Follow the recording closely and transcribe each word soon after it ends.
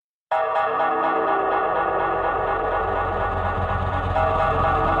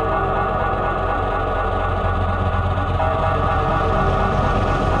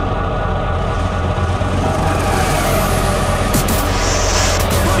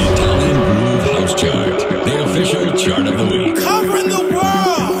Chart of the week. Covering the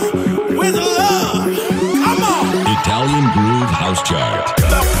world with love. Come on. Italian Groove House Chart.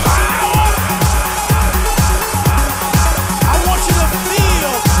 The power. I want you to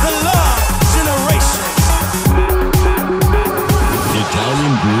feel the love generation.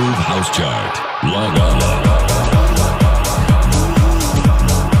 Italian Groove House Chart. Log on.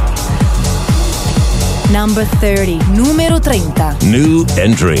 Number 30, numero 30. New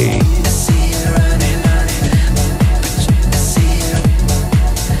entry.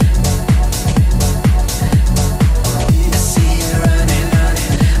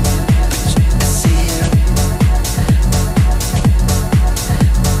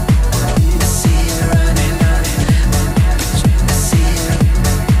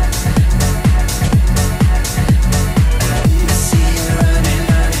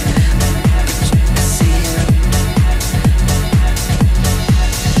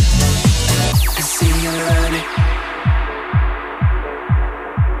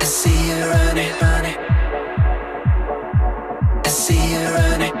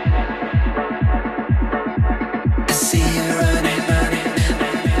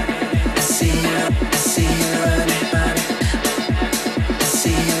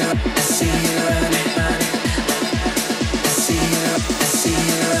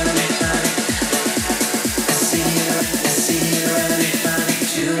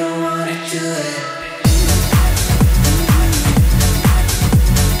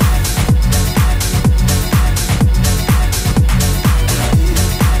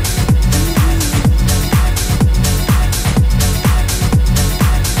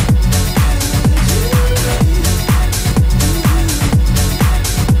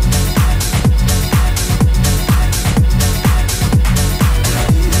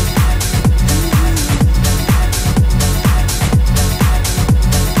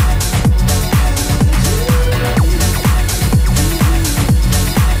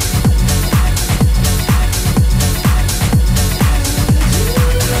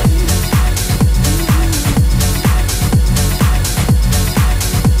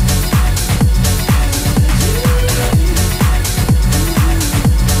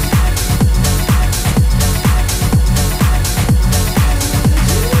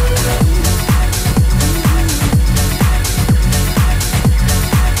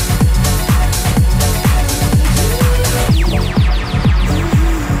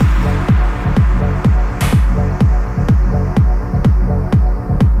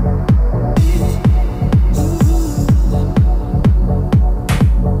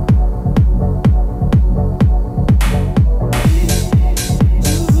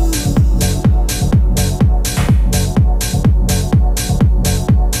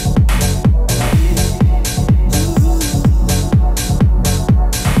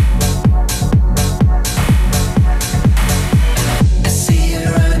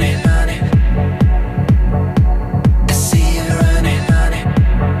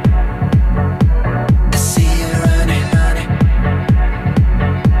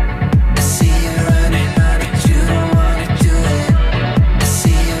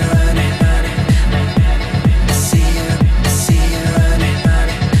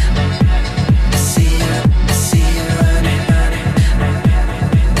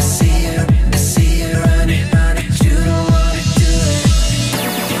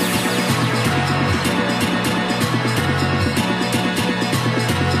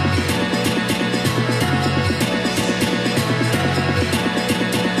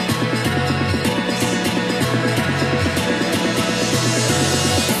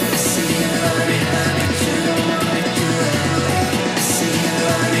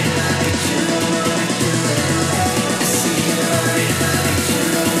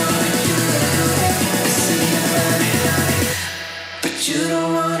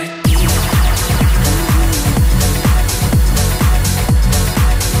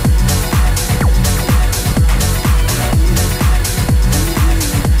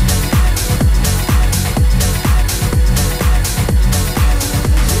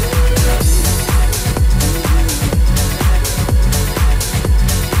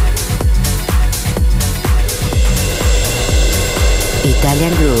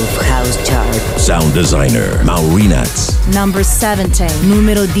 Italian Groove House Chart. Sound designer Maurinats. Number 17,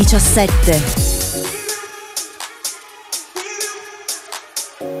 numero 17.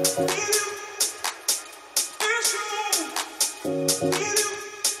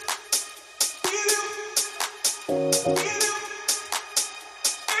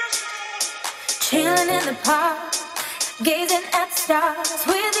 the park, gazing at the stars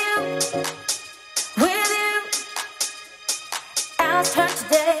with you, with you. Hours turn to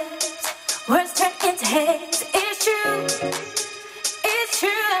days, words turn into haze. It's true, it's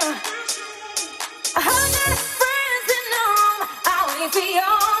true. 100 friends in the room, I wait for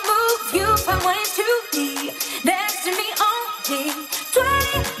your move. You find ways to be next to me all day. 20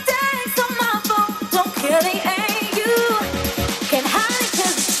 days on my phone, don't care they ain't you. Can't hide it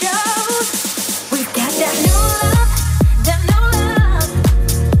 'cause it shows. We've got that new love, that new love.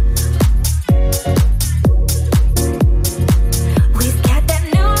 We've got that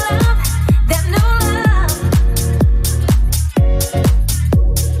new love, that new love.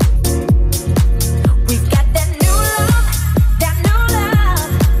 We've got that new love, that new love.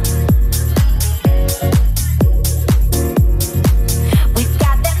 We've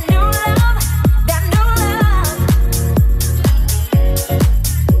got that new love, that new love.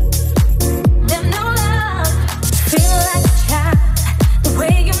 That new love. Feel like a child, the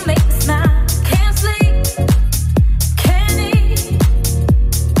way you make me smile. Can't sleep, can't eat.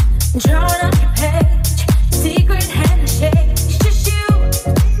 Drawing up your page, secret handshakes, just you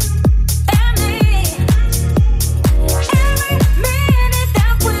and me. Every minute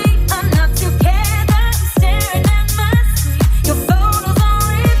that we are not together, staring at my screen, your photos on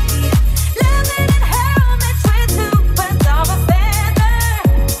repeat. Living in helmets with two birds of a feather.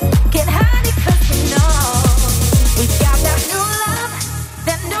 Can't hide it 'cause we know we've got that new love,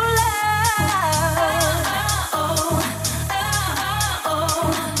 that new love.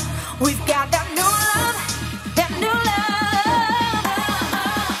 We've got that new love, that new love.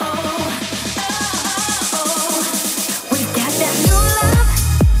 We've got that new love,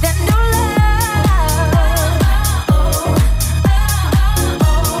 that new love.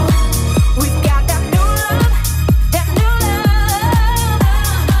 We've got that new love, that new love.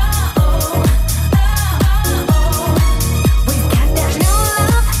 We've got that new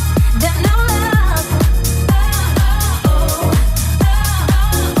love, that new love.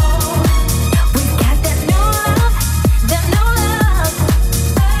 We've got that new love, that new love.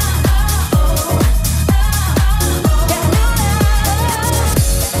 That new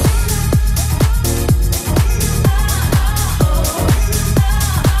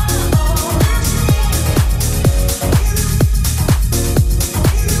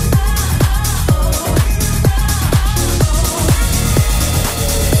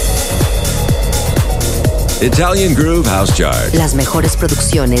Italian Groove House Chart. Las mejores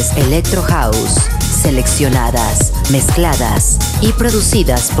producciones Electro House, seleccionadas, mezcladas y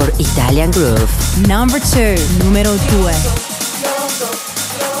producidas por Italian Groove. Number 2, numero 2.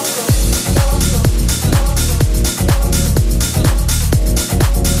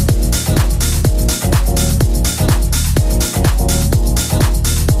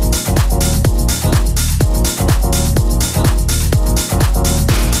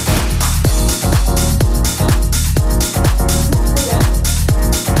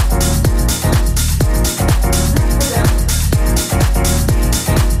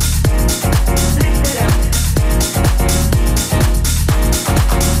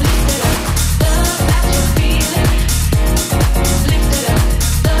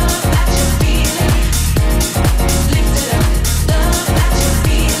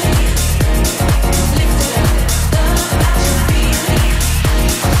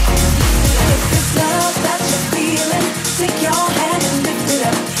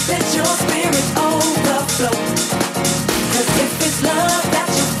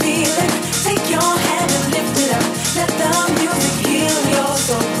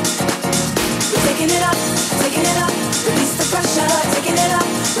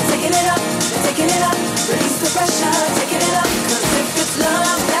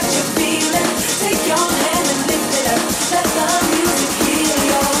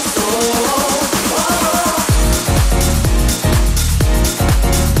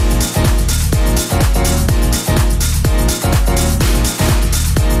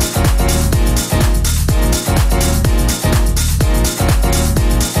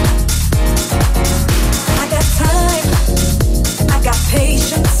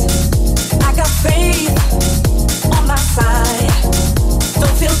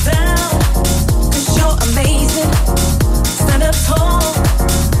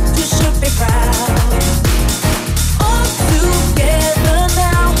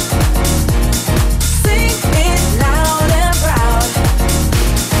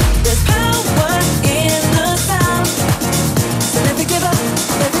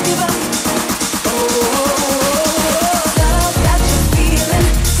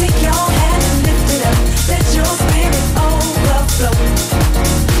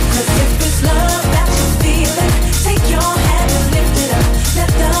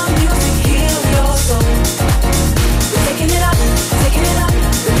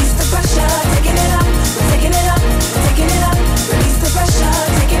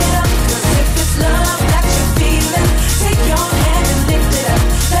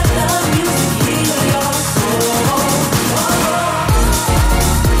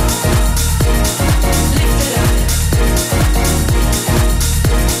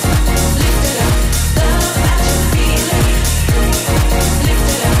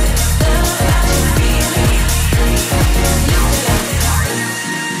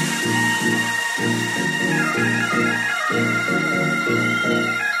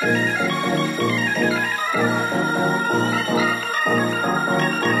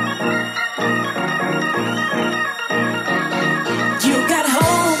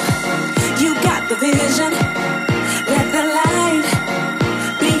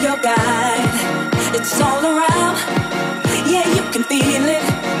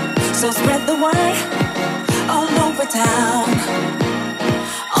 down.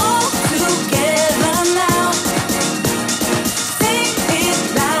 All together now. Sing it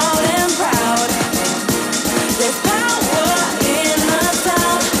loud and proud. There's power in the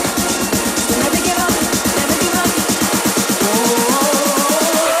sound. So never give up, never give up.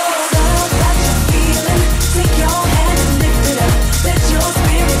 Love that you're feeling. Take your hand and lift it up. Let your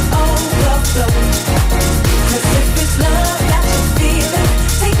spirit overflow. 'Cause if it's love that you're feeling,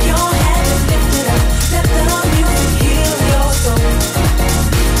 take your hand and lift it up. Let the music heal your soul.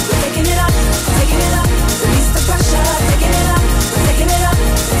 We're taking it up, taking it up. Release the pressure, taking it up. We're taking it up,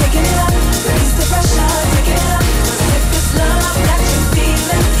 taking it up. Release the pressure, taking it up. 'Cause if it's love that you're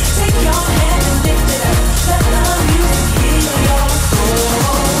feeling, take your hand and lift it up. Let the music heal your soul.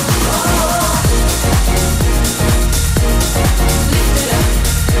 Lift it up.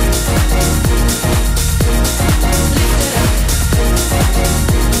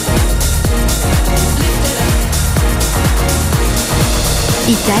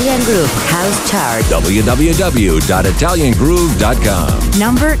 Italian Groove House Chart. www.italiangroove.com.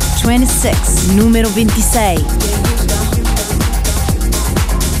 Number 26, numero 26.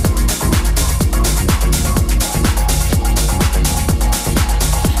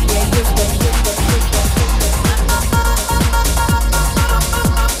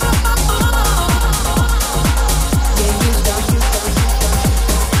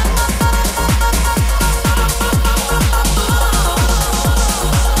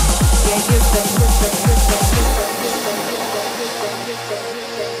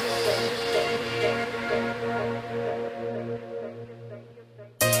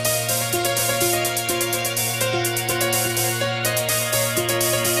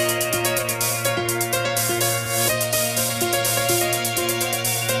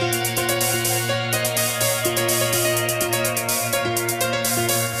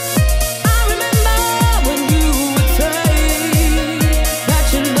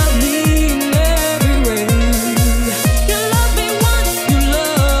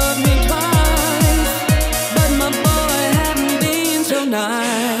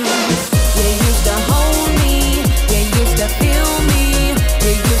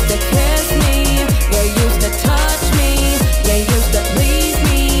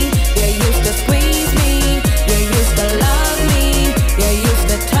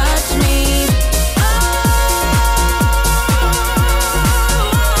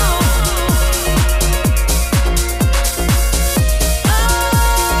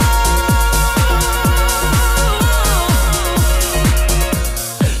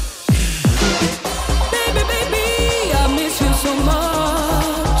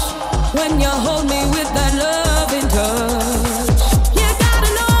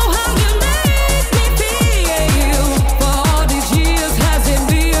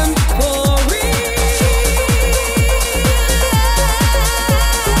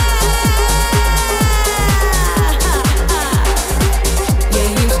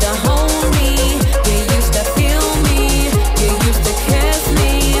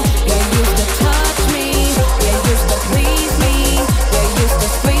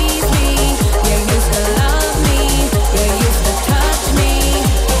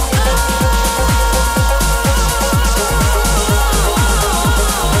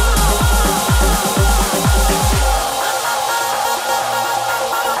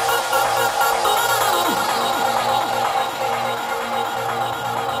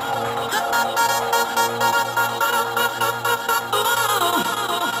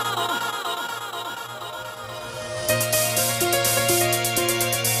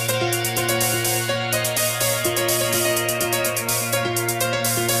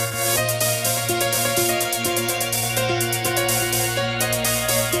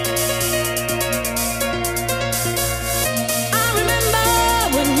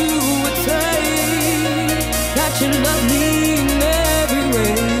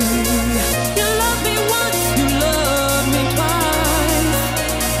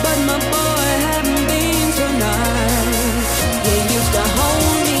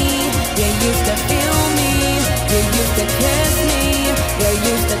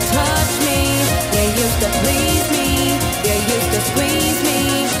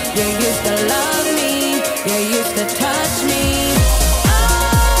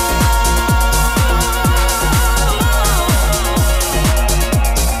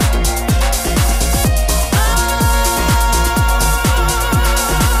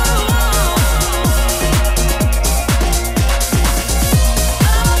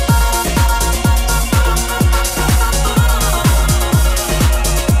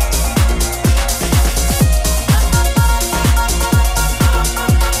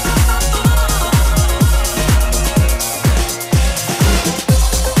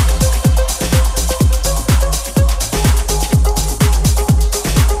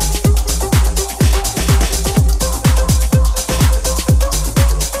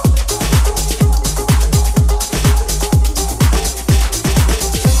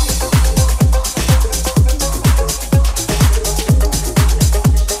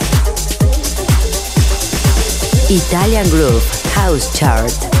 Italian Groove House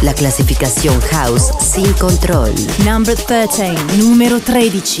Chart, la clasificación house sin control. Number 13, numero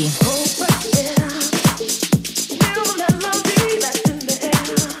 13.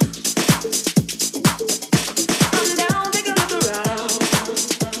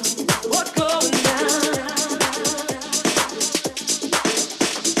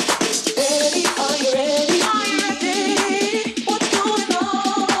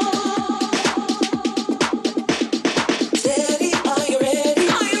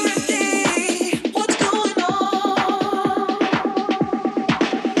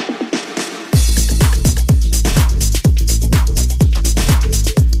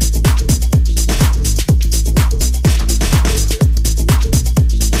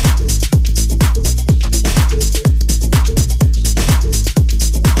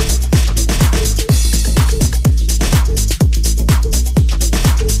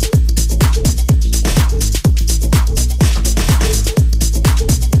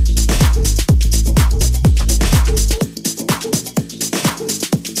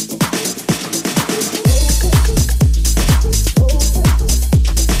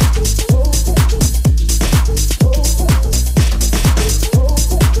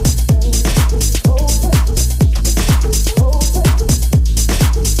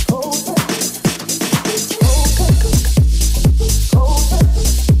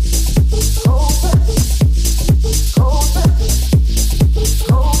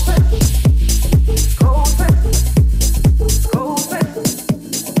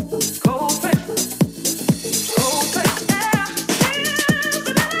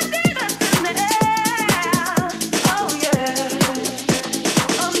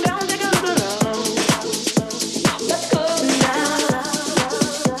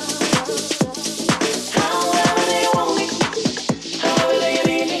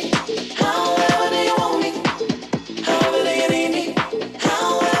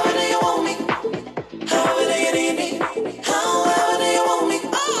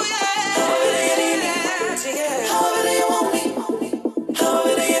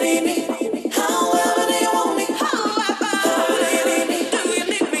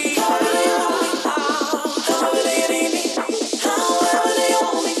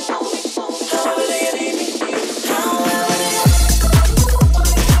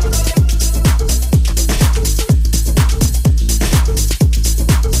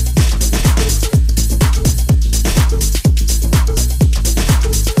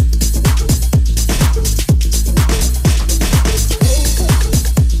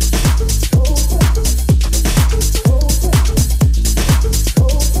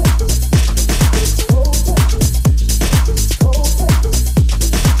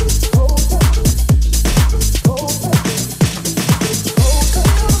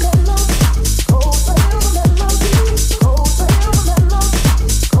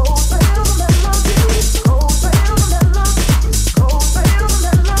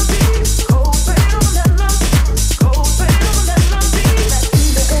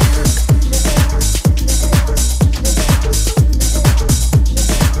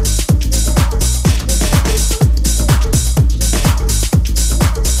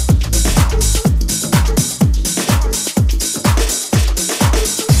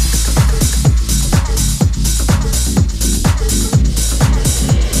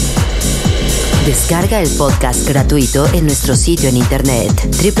 Descarga el podcast gratuito en nuestro sitio en internet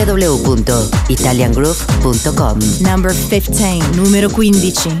www.italiangroove.com. Number 15, numero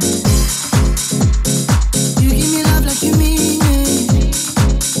 15.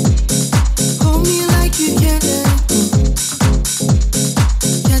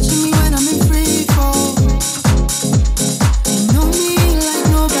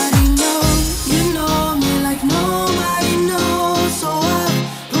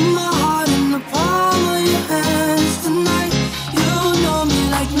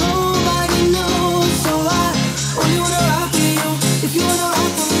 If you wanna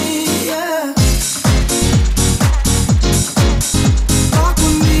rock with me,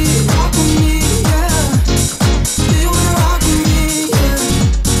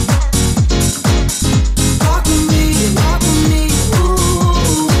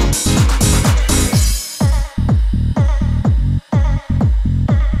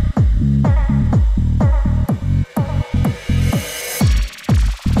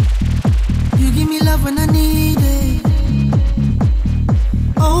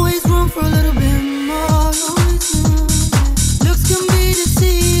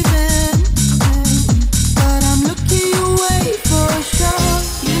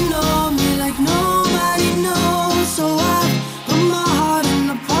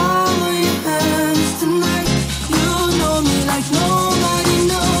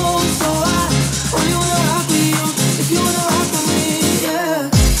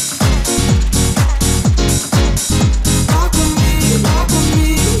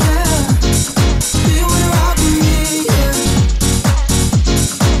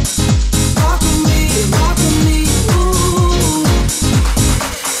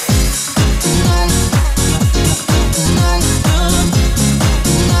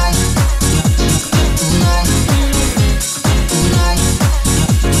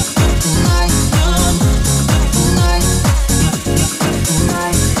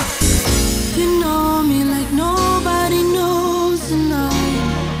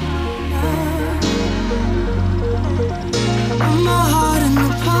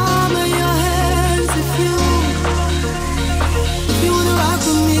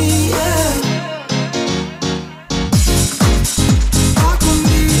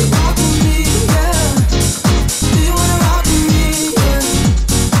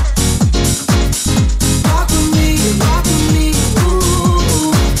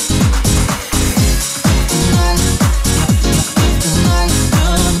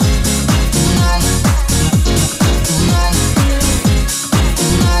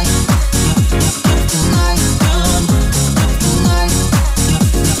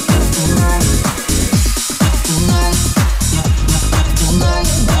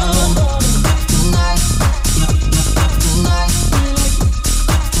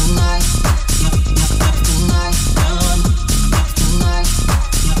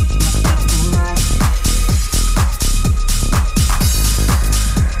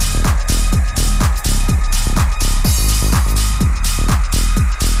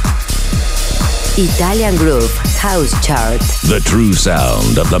 Italian Groove House Chart. The true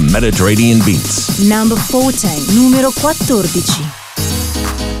sound of the Mediterranean beats. Number 14, numero 14.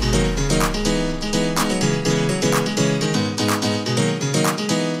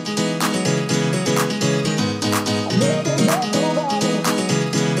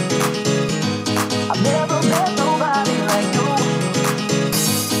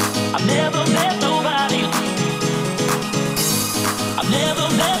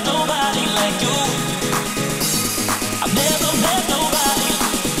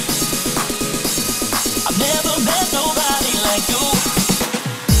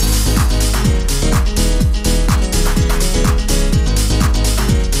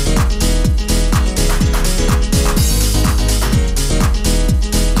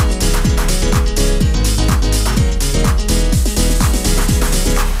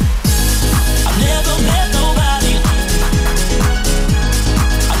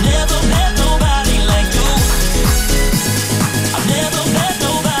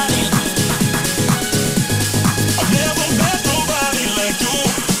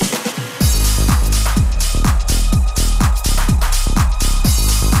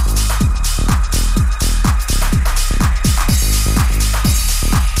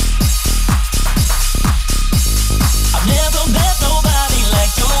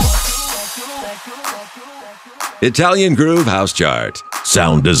 Italian Groove House Chart.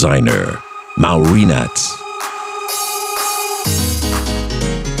 Sound designer, Maurinat.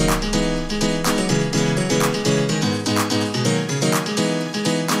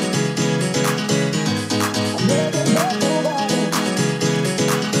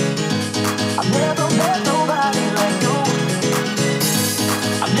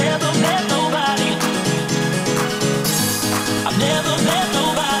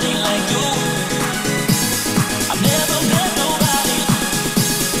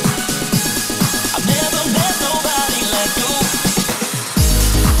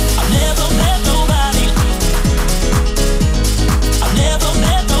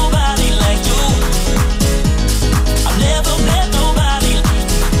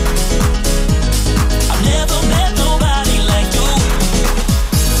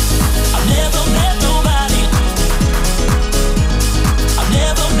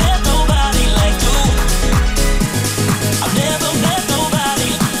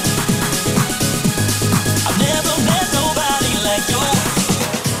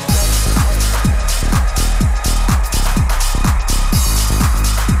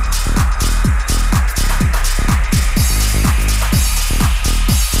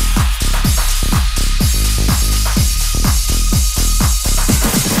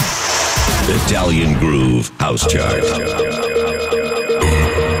 Italian Groove House Chart.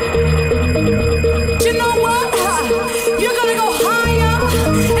 You know what? You're gonna go higher,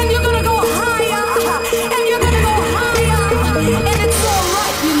 and you're gonna go higher, and you're gonna go higher, and it's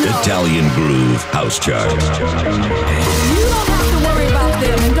alright, you know. Italian Groove House Chart. You don't have to worry about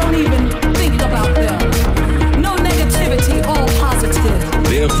them, and don't even think about them. No negativity, all positive.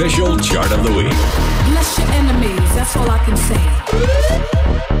 The official chart of the week. Bless your enemies, that's all I can say.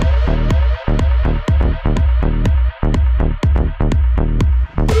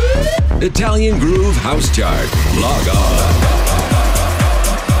 Italian Groove House Chart. Log on.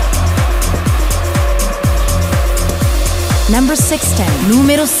 Number 16,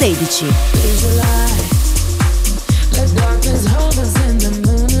 numero 16. Let darkness hold us in the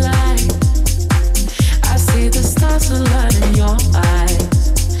moonlight. I see the stars align in your eyes.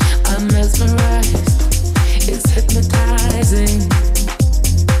 I'm mesmerized. It's hypnotizing.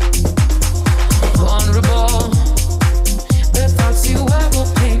 Vulnerable. The thoughts you have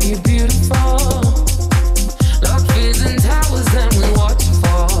will paint you beautiful. Like vision towers and we watch you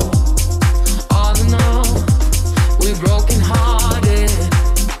fall. All in all, we're broken hearted.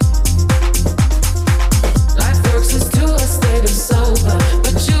 Life works us to a state of sober,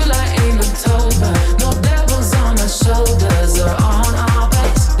 but July ain't October. No devils on our shoulders or on our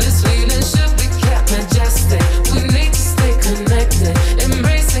backs. This feeling should be kept majestic. We need to stay connected.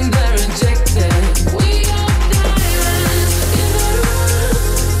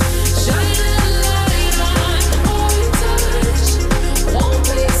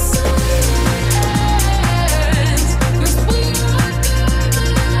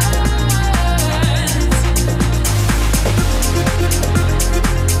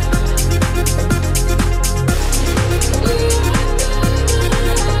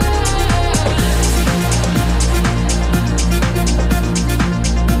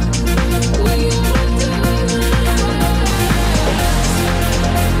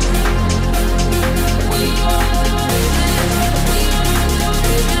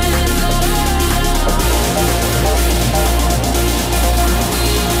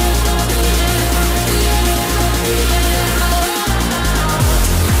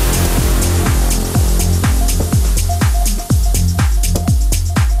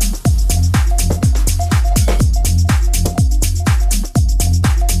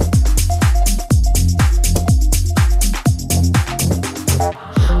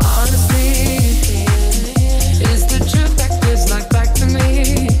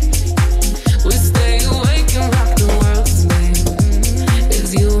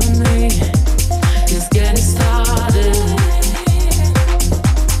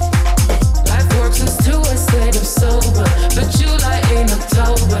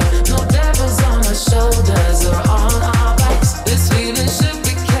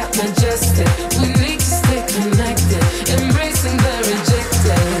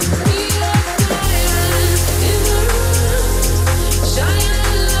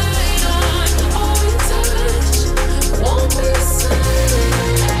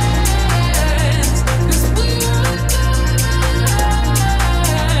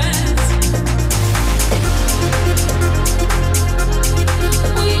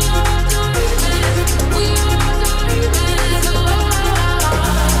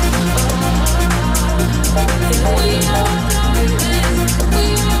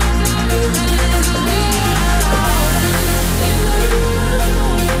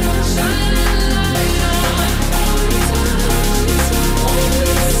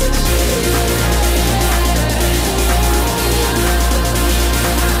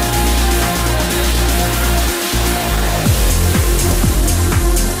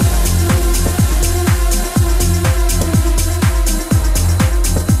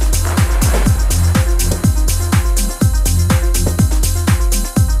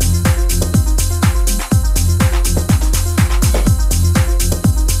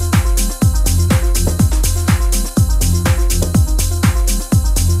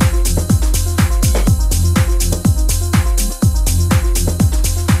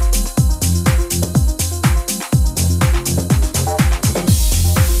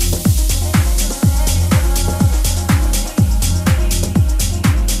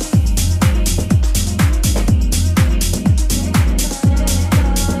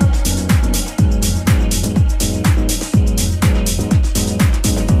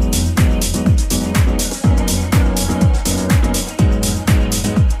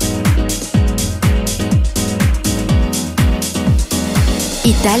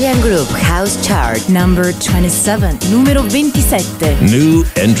 Italian Group House Chart. Number 27, numero 27. New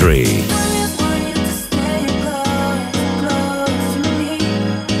entry.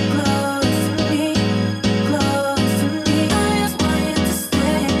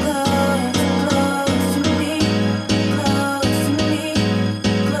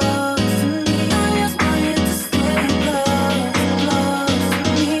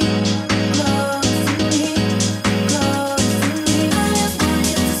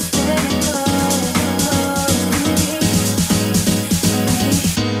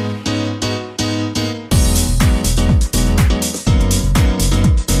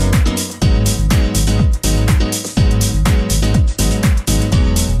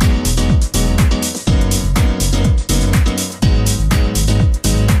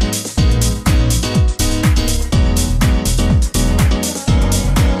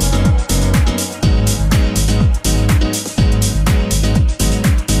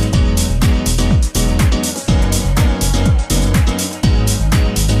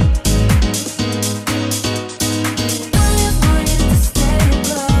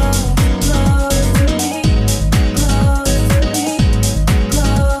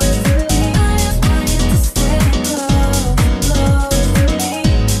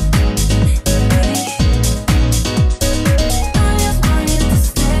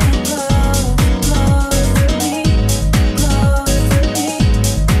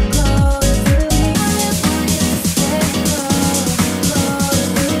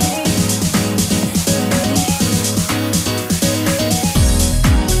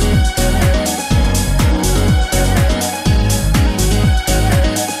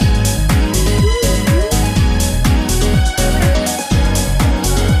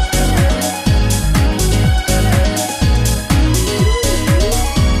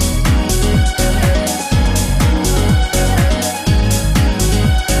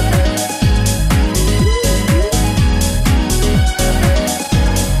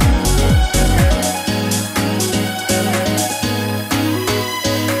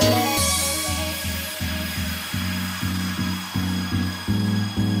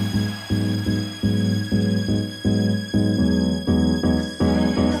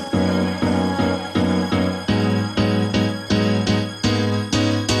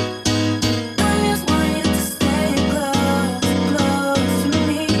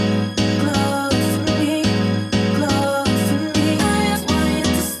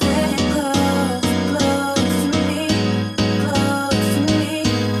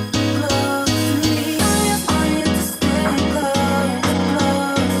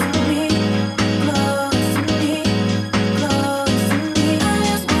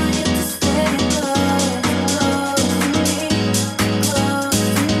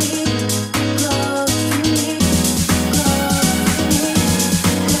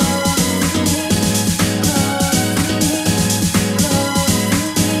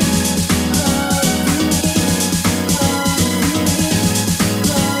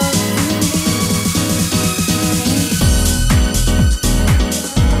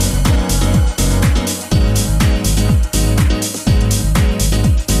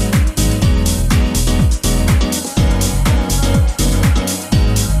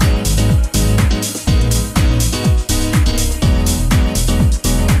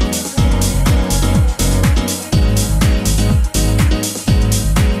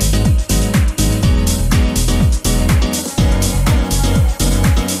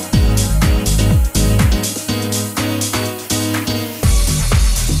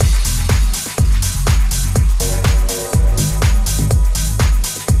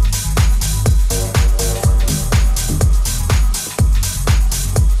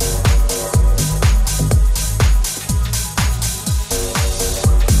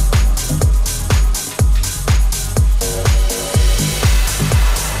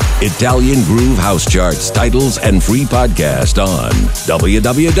 Italian Groove House Charts, titles, and free podcast on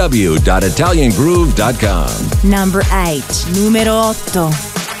www.italiangroove.com. Number 8, numero 8.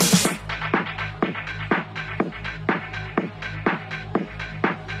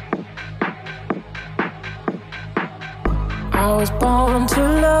 I was born to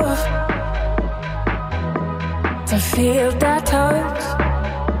love, to feel that touch.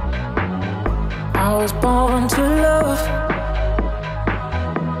 I was born to love,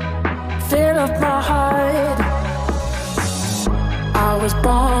 fill up my heart. I was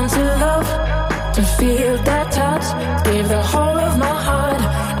born to love, to feel that touch, give the whole of my heart.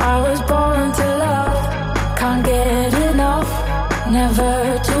 I was born to love, can't get enough,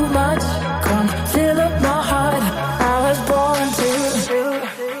 never too much. Come fill up my heart.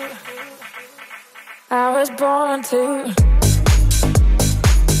 I was born to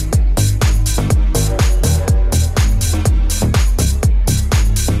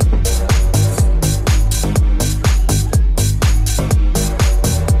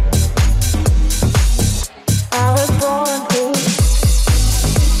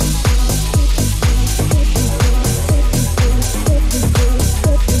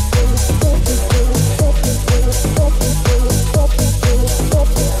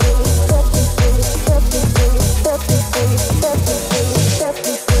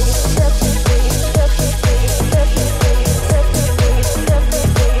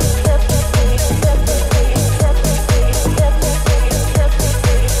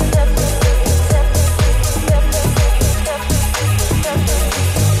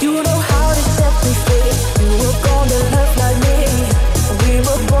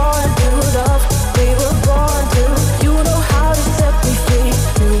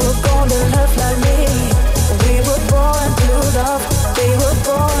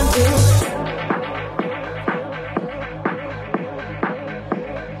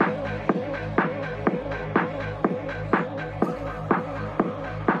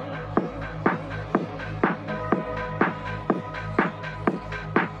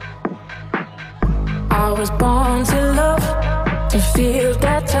was born to love, to feel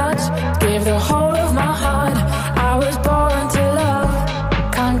that touch, give the whole of my heart. I was born to love,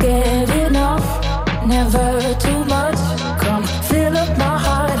 can't get enough, never too much. Come fill up my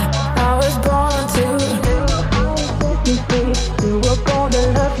heart. I was born to. You were born to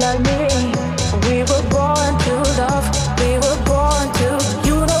love like me. We were born to love. We were born to.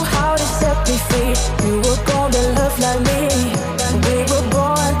 You know how to set me free. You were born to love like me. We were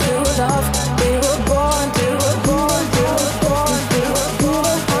born to love. We were born to. Born to. Born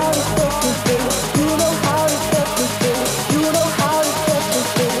to. You know how to set me free. You know how to set me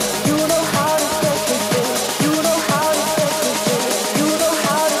free. You know how to set me free. You know how to set me free. You know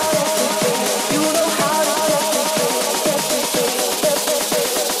how to set me free. You know how to set me free. You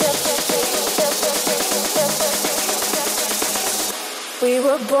know how to set me free. We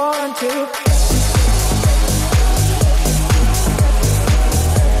were born to.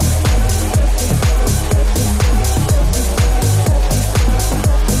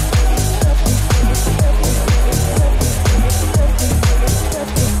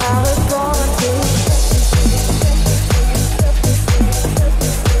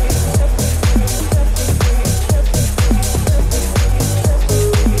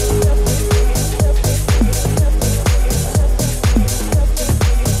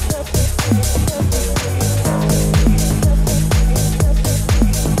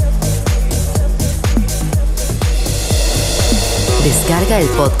 Descarga el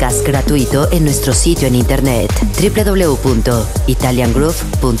podcast gratuito en nuestro sitio en internet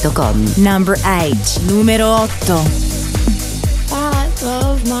www.italiangroove.com. Number 8, numero 8. I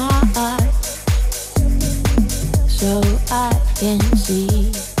love my eyes so I can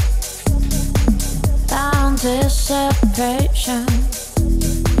see anticipation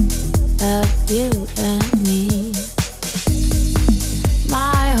of you and me.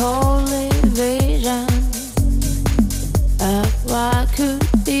 My holy vision of what could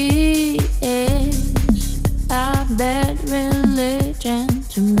be is a bad religion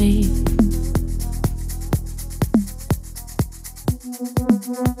to me.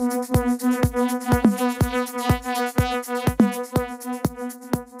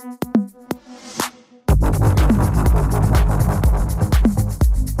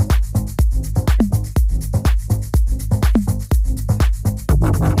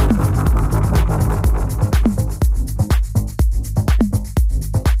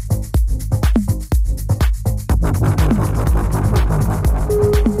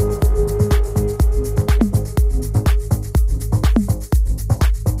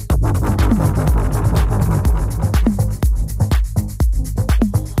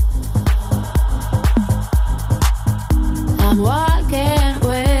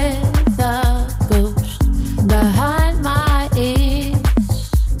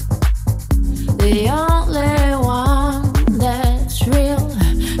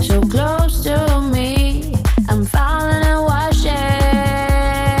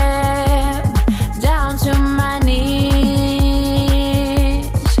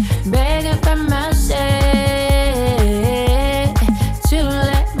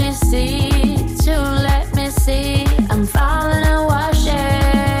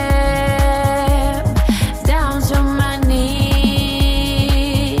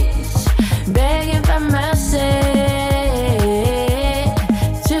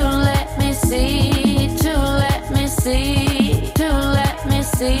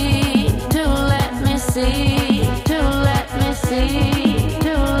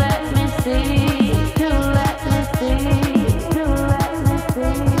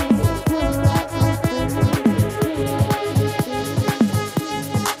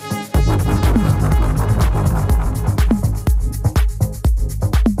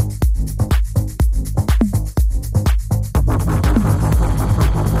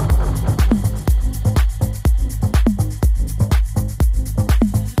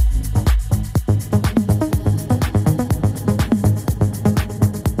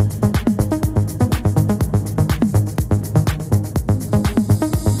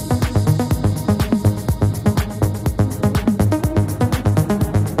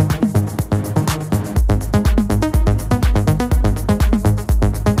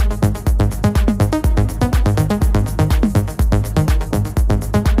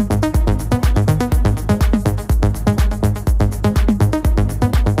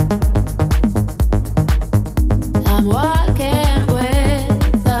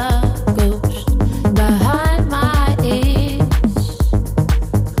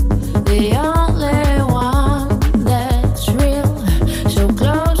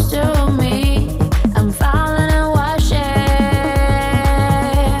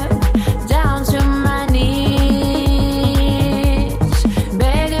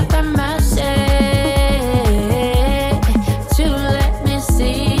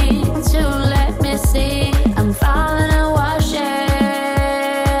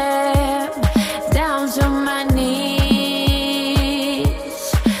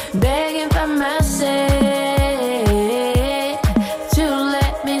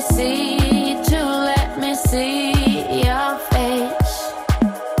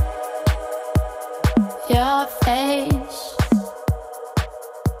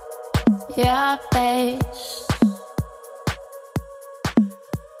 face.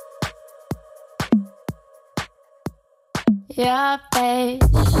 Your face.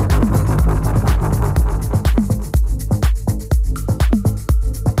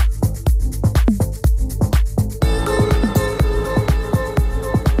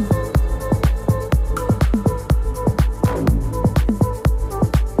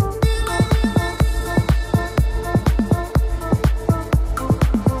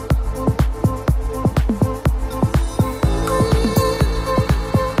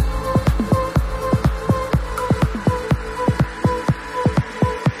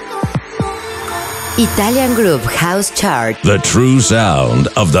 Italian Groove House Chart. The true sound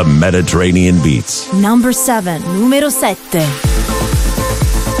of the Mediterranean beats. Number 7, numero 7.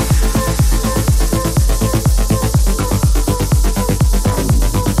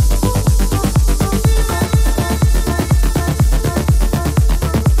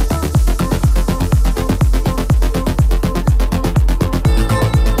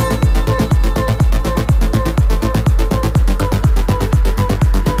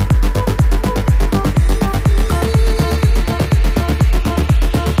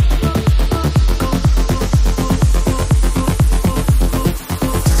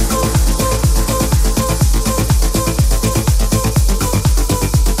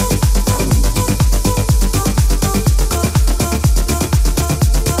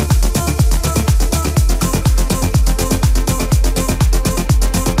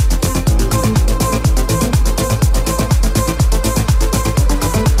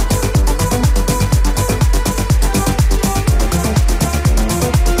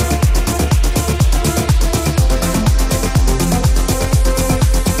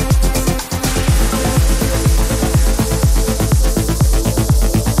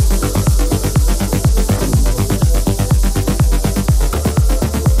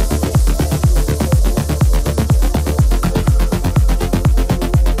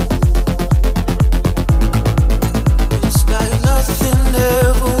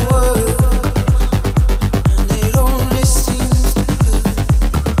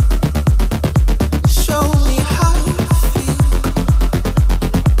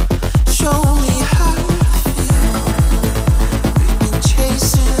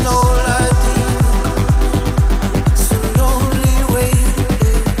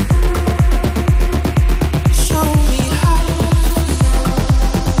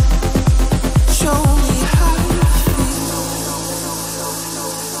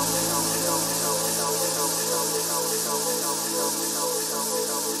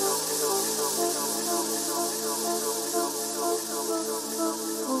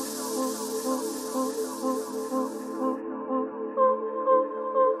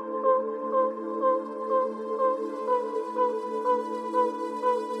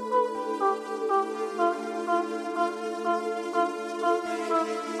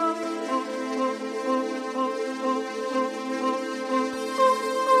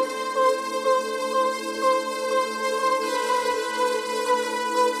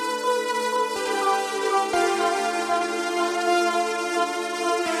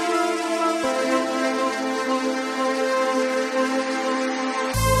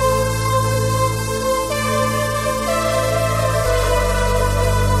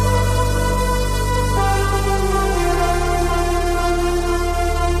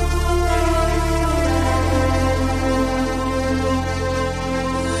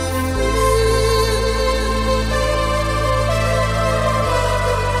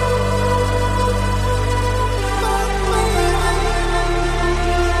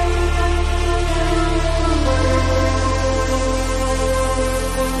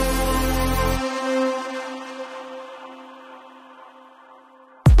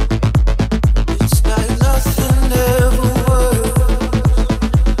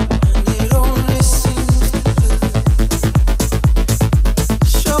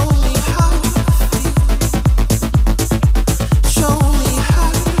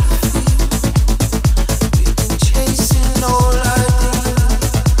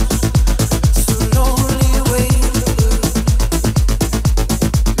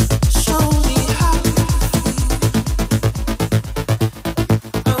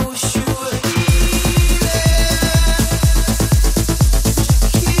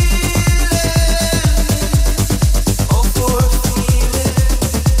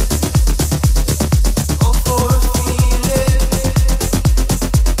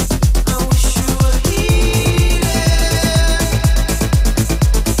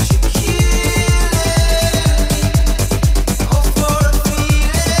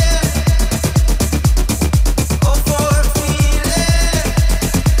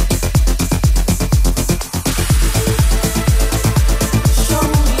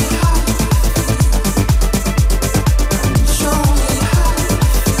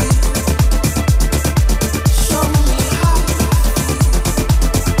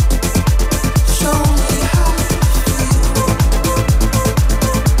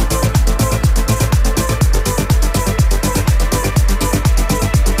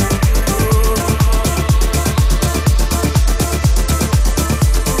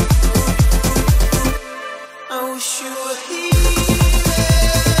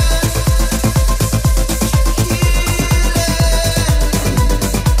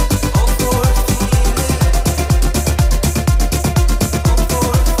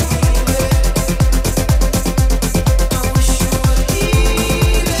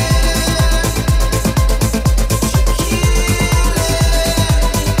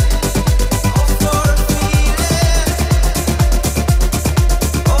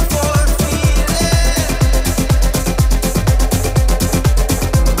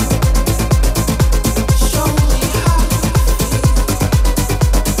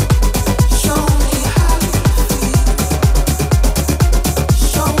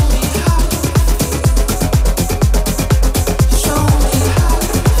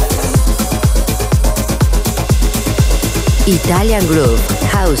 Italian Groove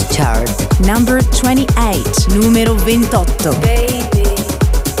House Chart. Number 28, numero 28. Baby,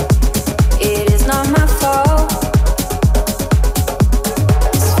 it is not my fault.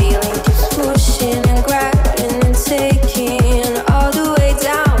 This feeling keeps pushing and grabbing and taking all the way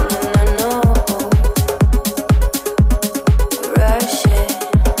down, and I know rushing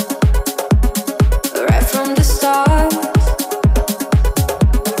right from the start,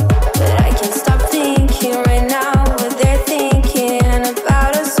 but I can't stop thinking right now what they're thinking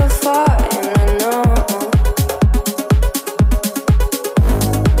about us so far, and I know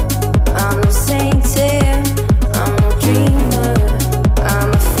I'm no saint, I'm no dreamer, I'm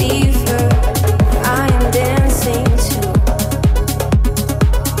a fever, I am dancing too.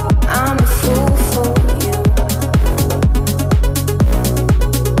 I'm a fool for you.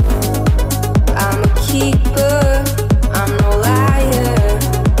 I'm a keeper, I'm no liar.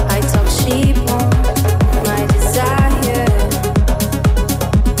 I talk sheep on my desire.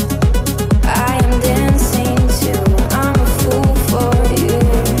 I am dancing too. I'm a fool for you.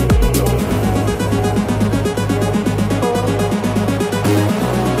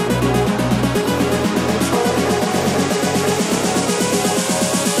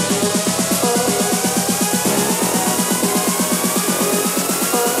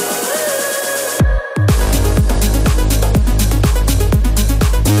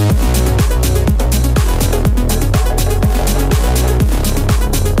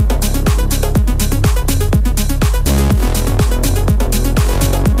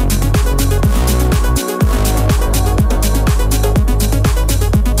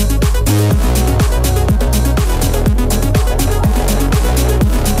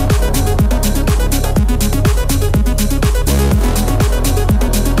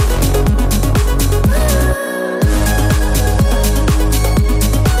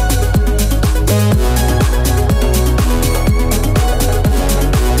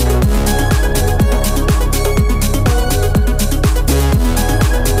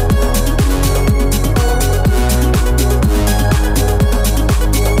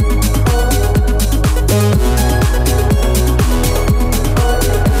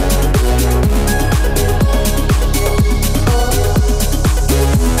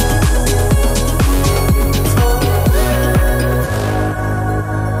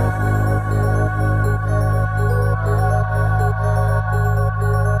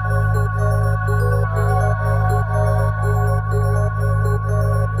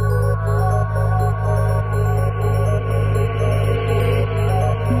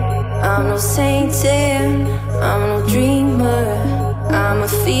 I'm no saint, I'm no dreamer, I'm a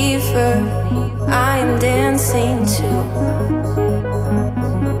fever, I am dancing too.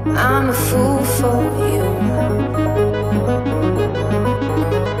 I'm a fool for you.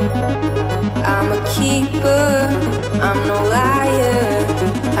 I'm a keeper, I'm no liar.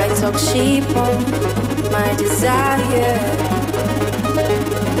 I talk sheep on my desire.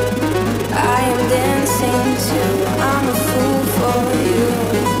 I am dancing too. I'm a fool for you.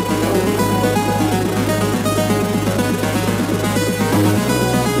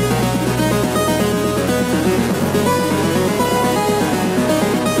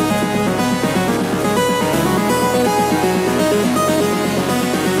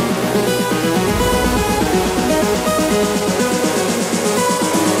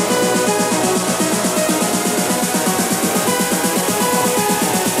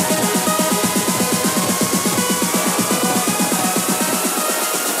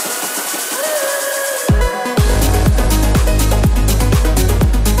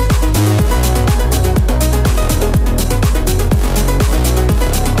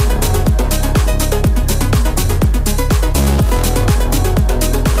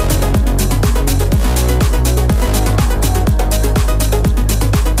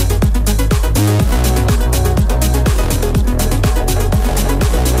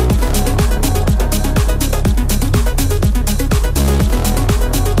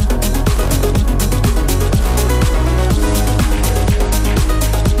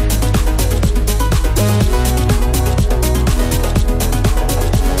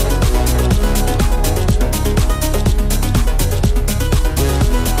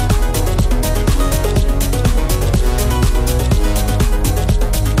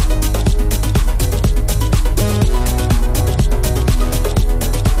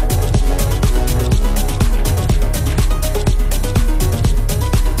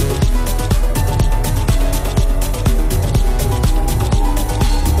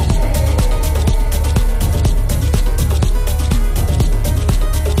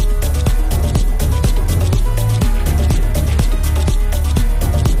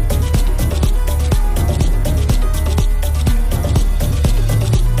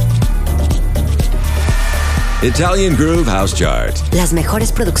 Italian Groove House Chart. Las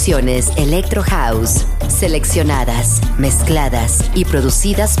mejores producciones Electro House, seleccionadas, mezcladas y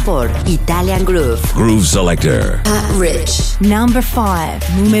producidas por Italian Groove. Groove Selector. Pat Rich. Number 5,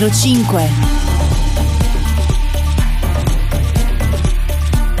 numero 5.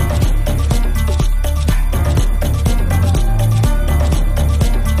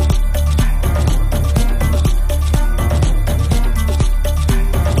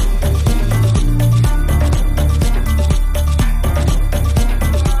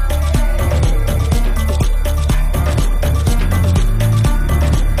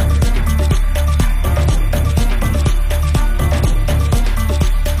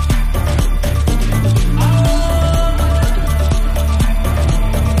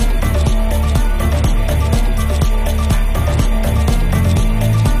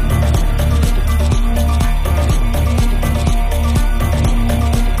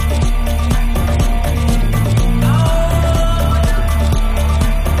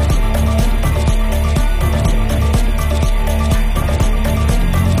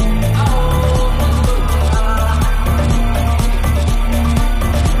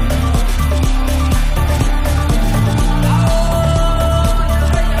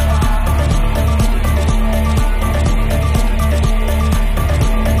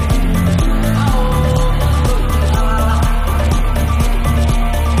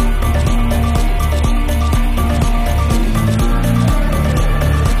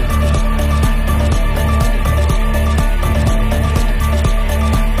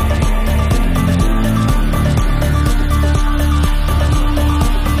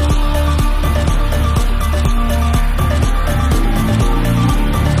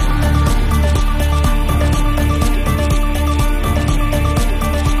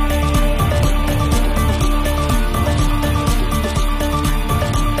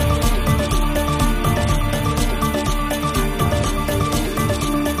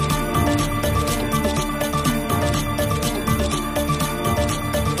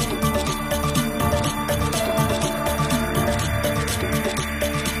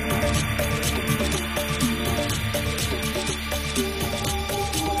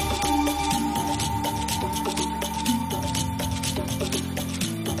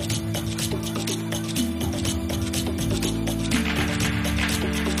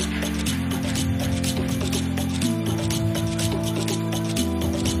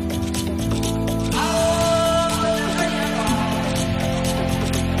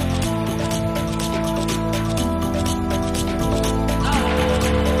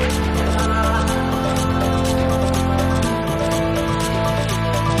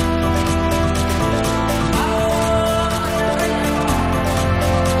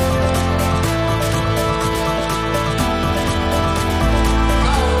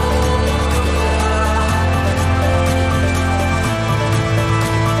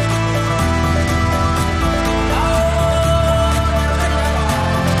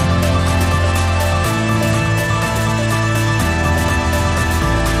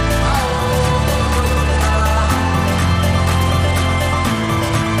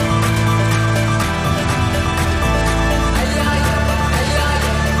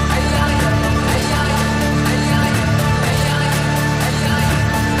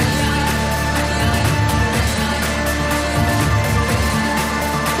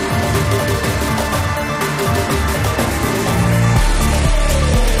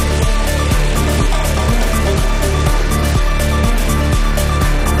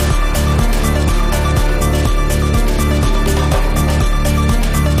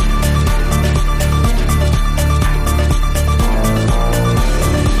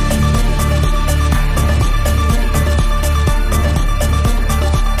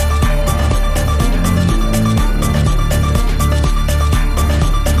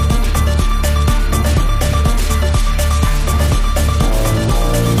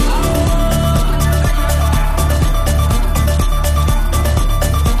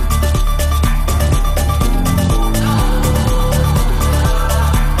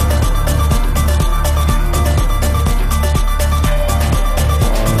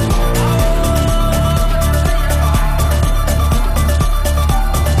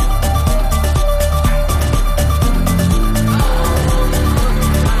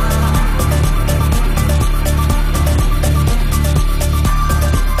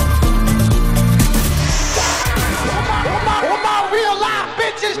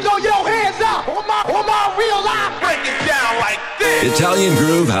 Italian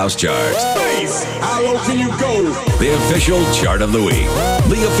Groove House Chart. How low can you go? The official chart of the week.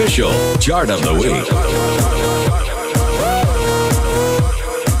 The official chart of the week.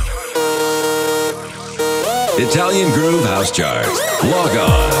 Italian Groove House Chart. Log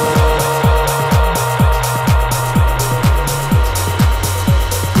on.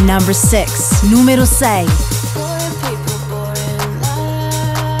 Number 6, numero 6. Boring people, boring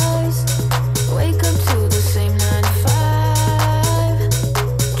lives. Wake up to the same 9 to 5.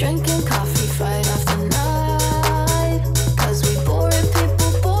 Drinking coffee, fight off the night. 'Cause we boring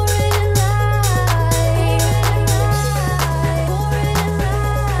people, boring lives. Boring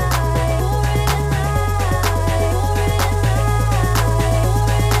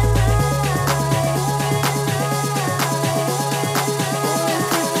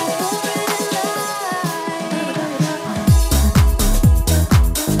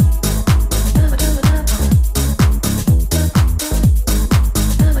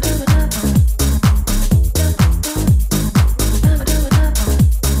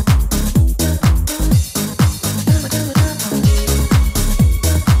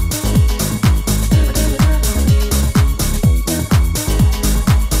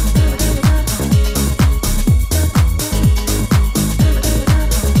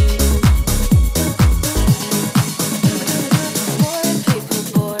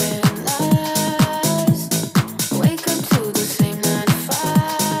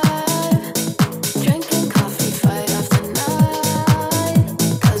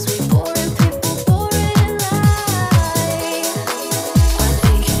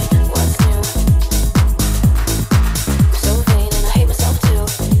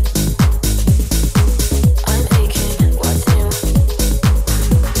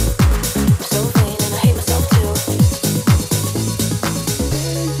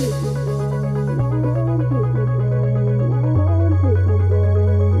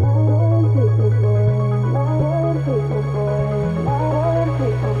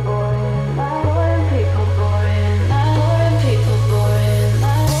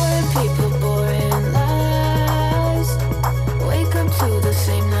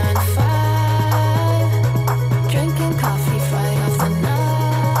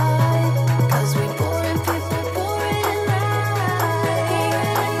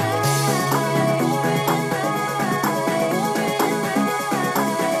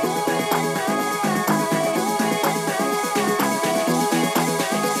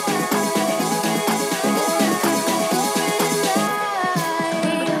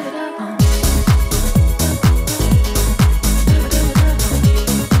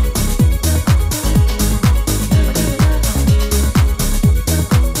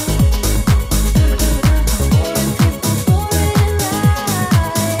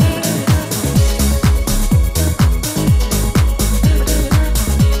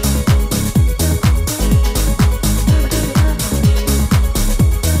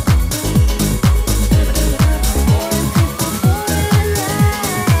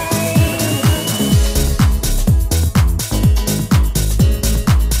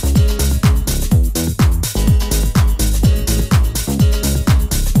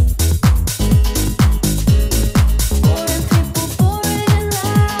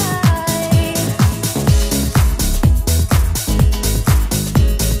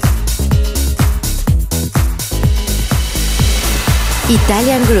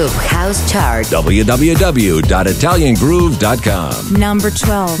Italian Groove House Chart. www.italiangroove.com. Number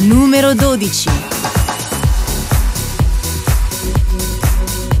 12, numero 12.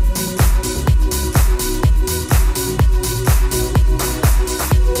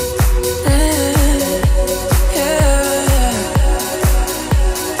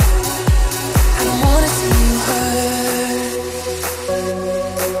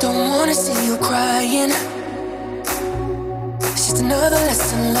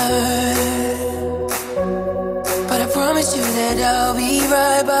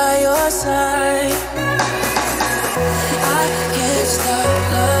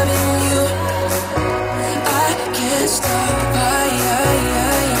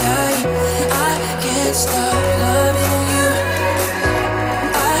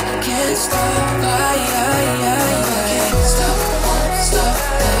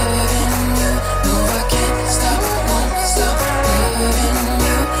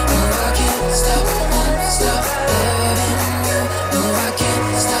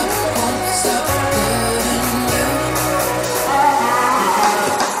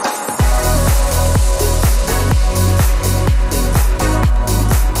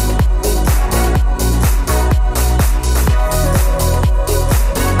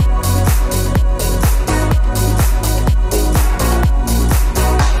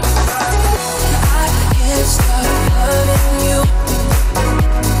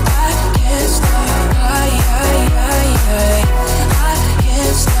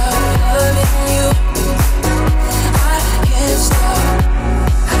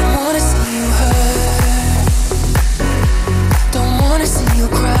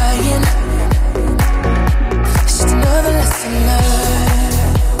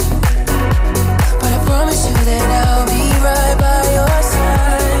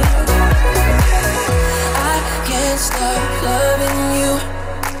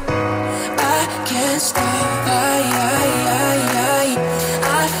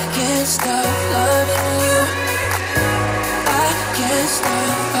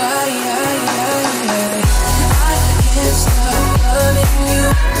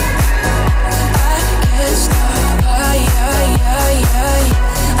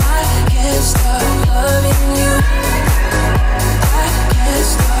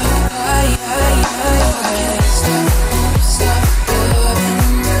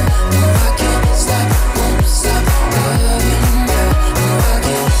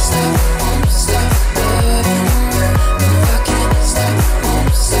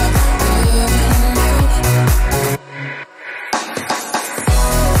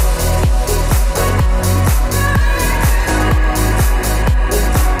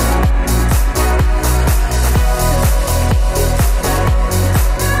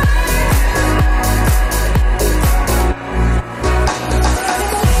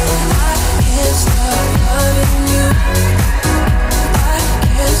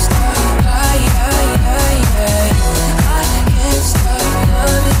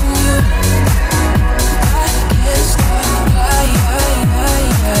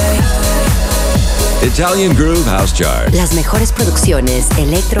 Italian Groove House Chart. Las mejores producciones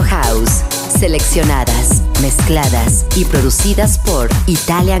Electro House, seleccionadas, mezcladas y producidas por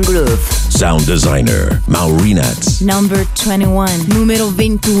Italian Groove. Sound designer, Maurinats. Number 21. Numero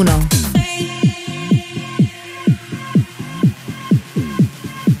 21.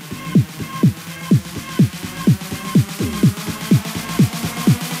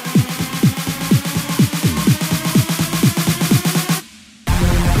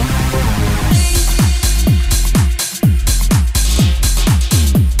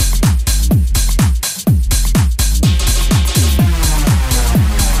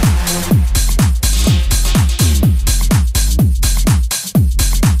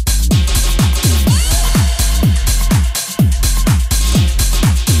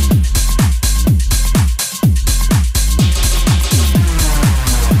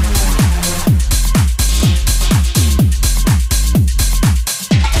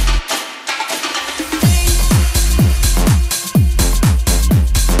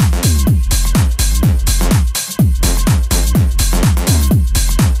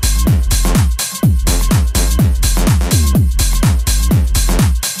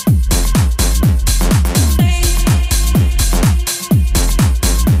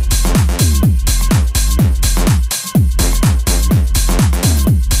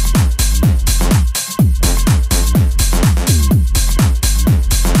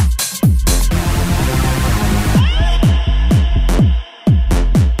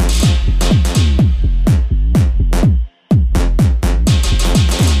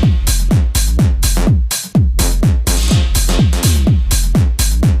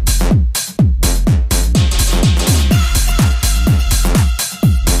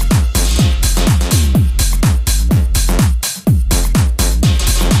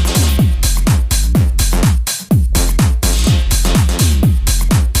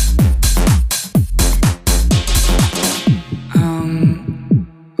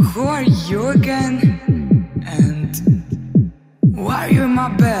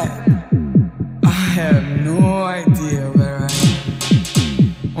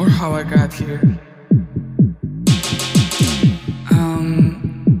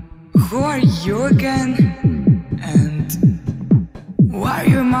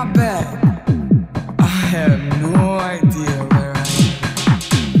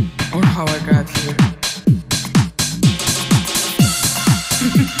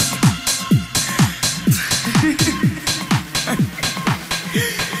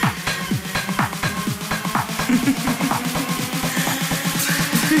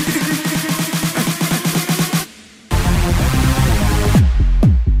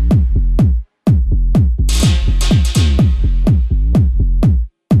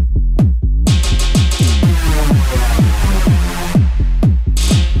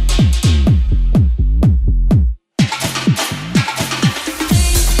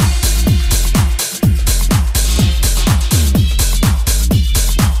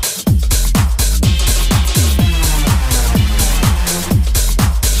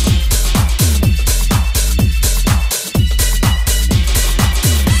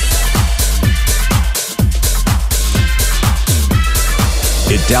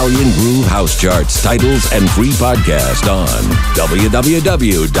 Italian Groove House Charts, titles, and free podcast on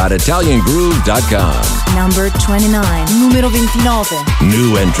www.italiangroove.com. Number 29. Numero 29.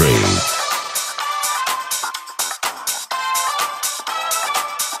 New entry.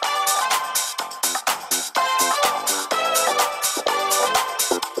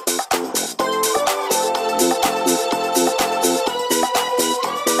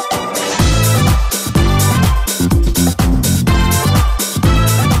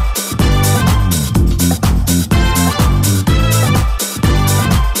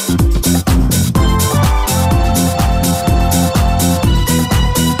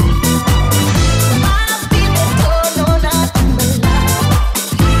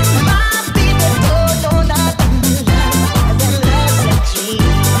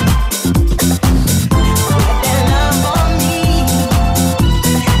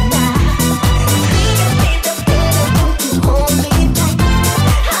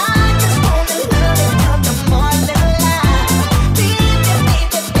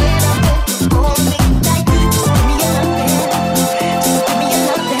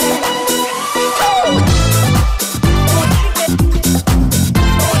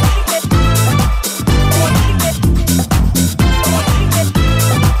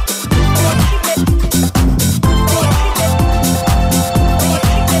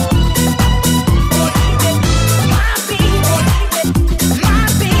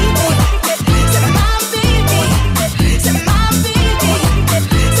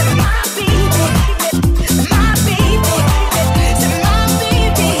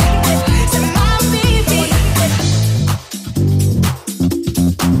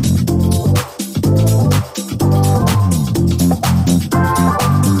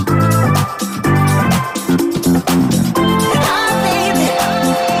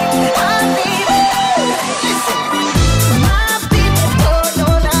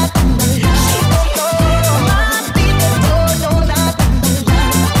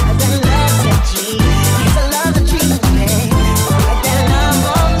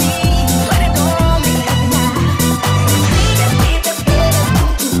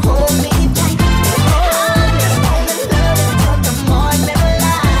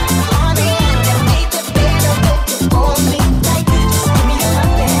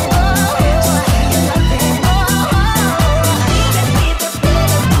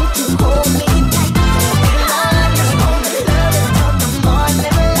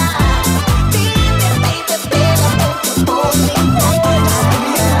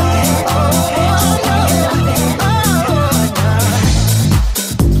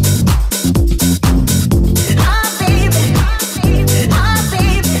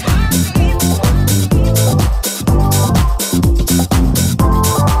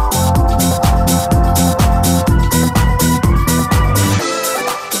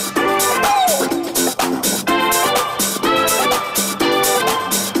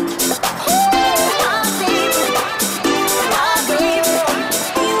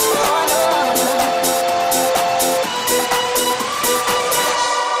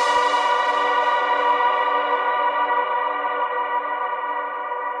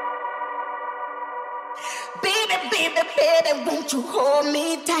 Baby, baby, baby, won't you hold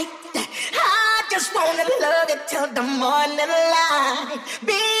me tight? I just wanna love you till the morning light.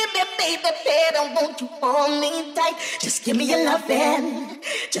 Baby, baby, baby, won't you hold me tight? Just give me your lovin',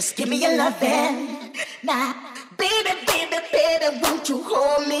 just give me your lovin'. Now, baby, baby, baby, won't you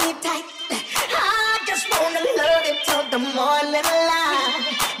hold me tight? I just wanna love you till the morning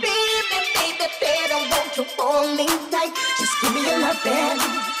light. Baby, baby, baby, won't you hold me tight? Just give me your lovin',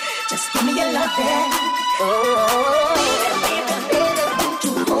 just give me your lovin'. Oh, baby, baby, baby, won't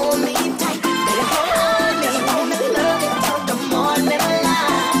you hold me tight? Baby, I just wanna love you till the morning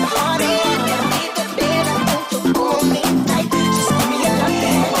light. Baby, baby, baby, won't you hold me tight? Just give me your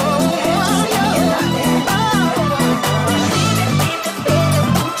lovin', just give me your lovin'. Baby, baby, baby,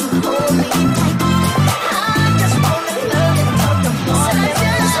 won't you hold me tight? I just wanna love you till the morning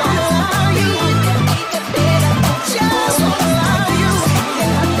light. Baby, baby, baby, won't you hold me tight?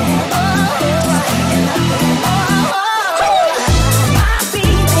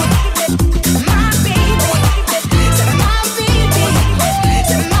 Just give me your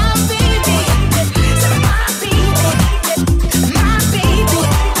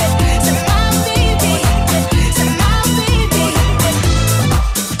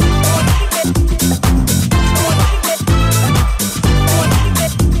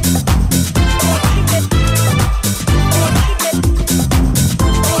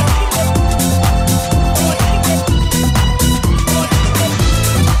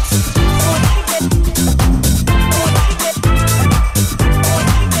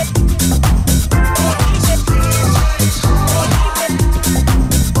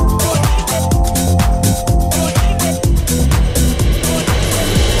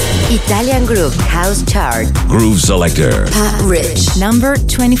Italian Group House Chart. Groove Selector. Pat Rich. Number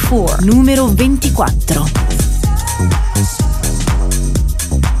 24, numero 24.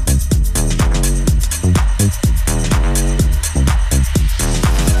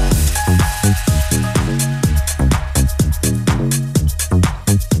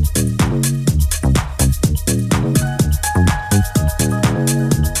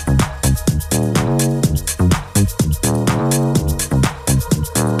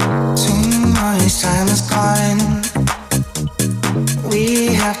 Time is gone. We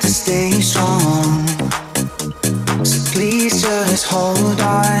have to stay strong. So please just hold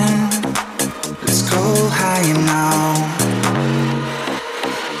on. Let's go higher now.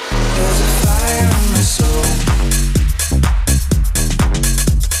 There's a fire in my soul.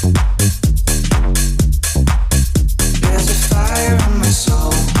 There's a fire in my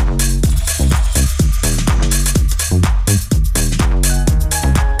soul.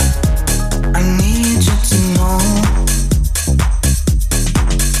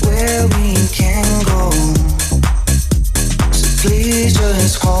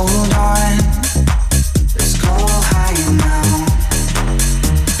 Just hold on. Let's go higher now.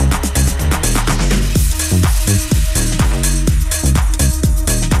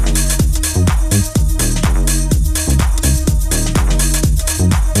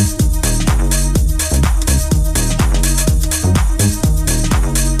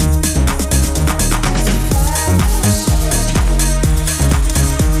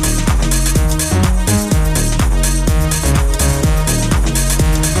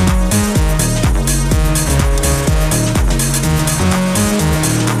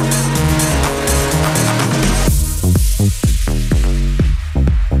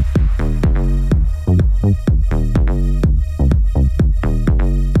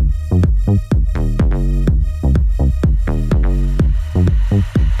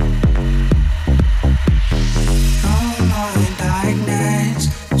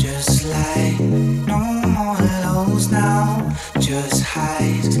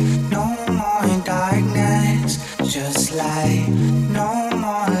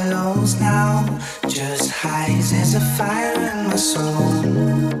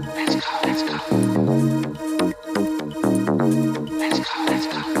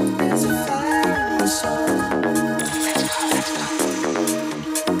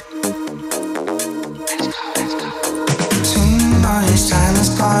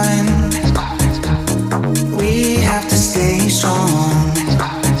 We have to stay strong.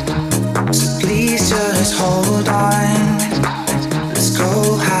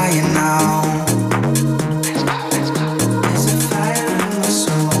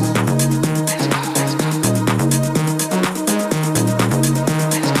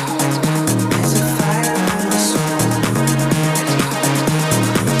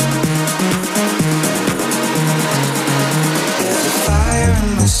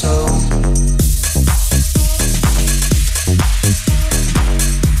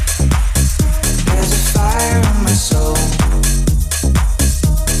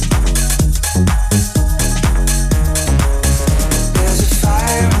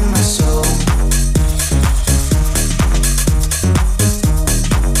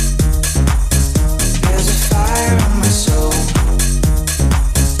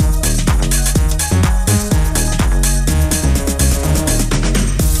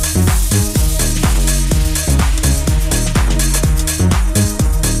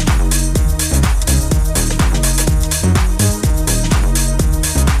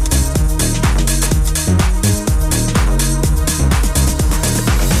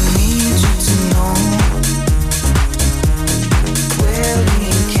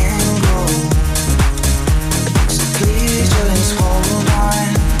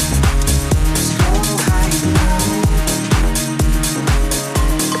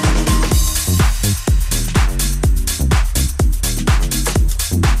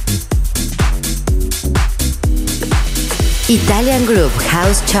 Italian Groove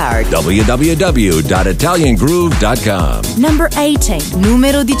House Chart. www.italiangroove.com. Number 18,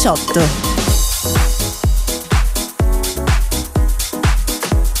 numero 18.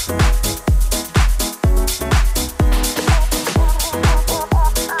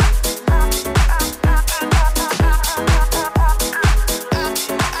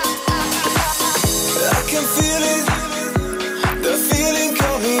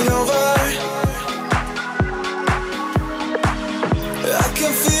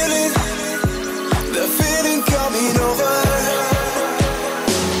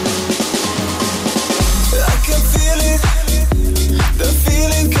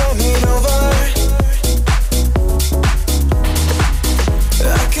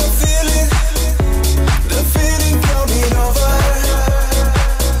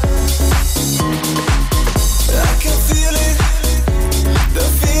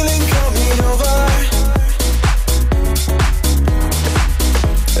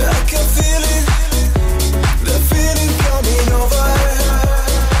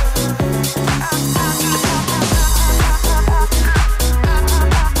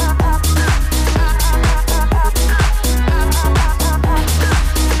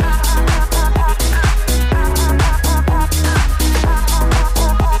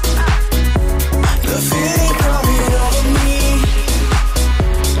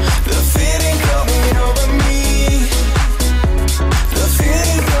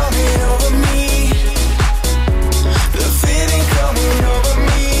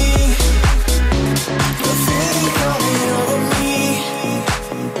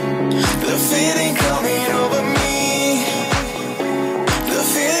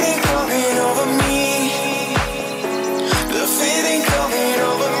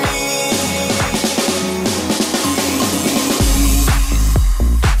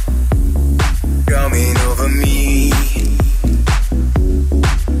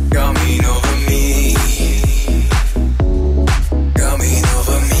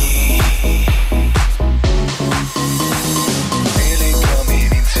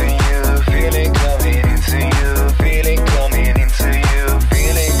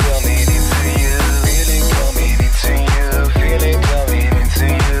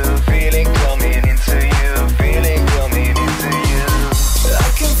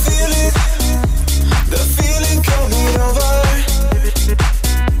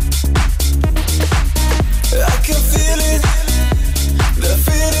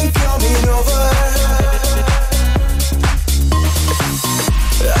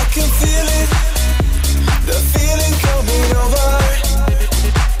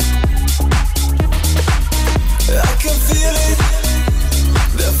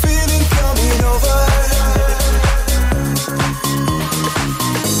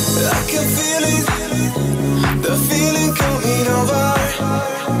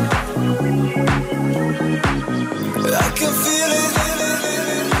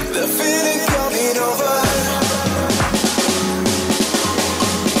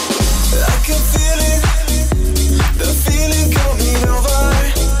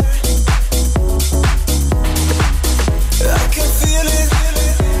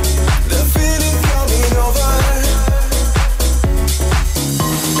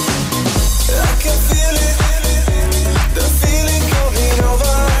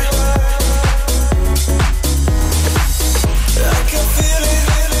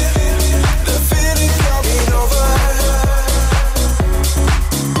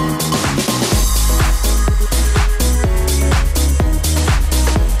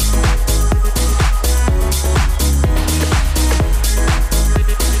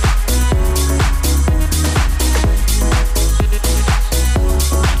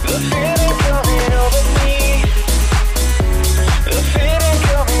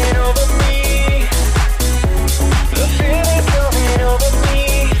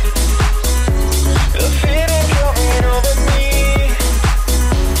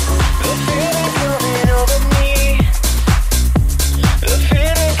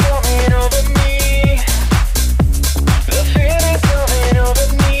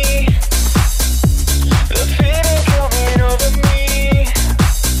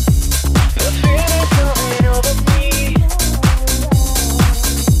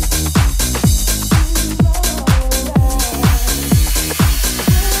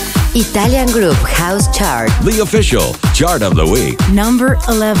 Italian Groove House Chart. The official chart of the week. Number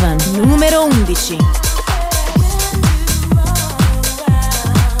 11, numero 11.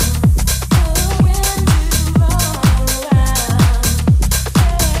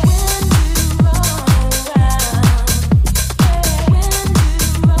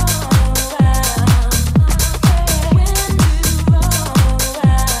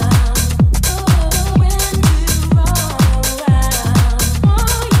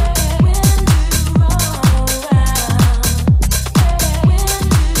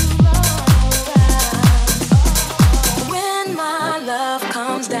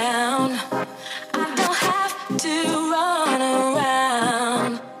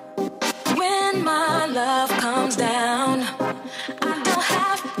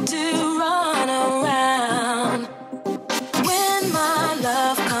 to run around. When my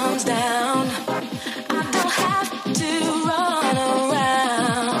love comes down, I don't have to run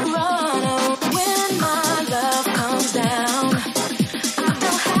around. When my love comes down, I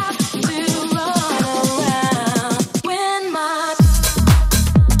don't have to run around. When my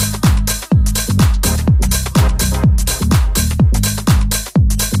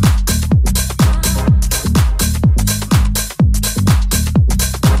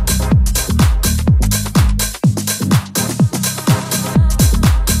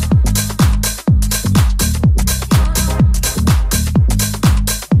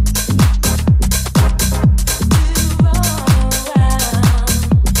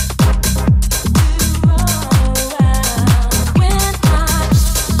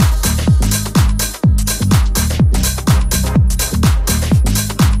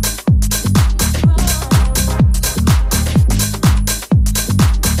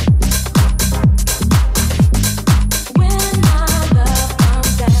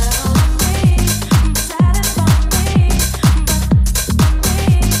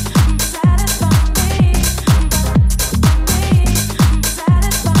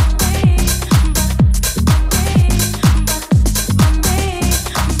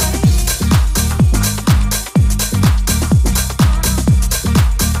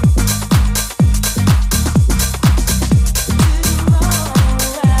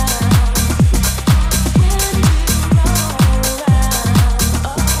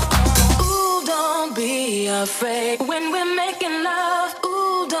afraid when we're making love.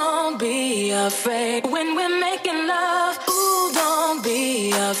 Ooh, don't be afraid when we're making love. Ooh, don't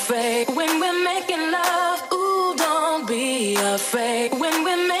be afraid when we're making love. Ooh, don't be afraid when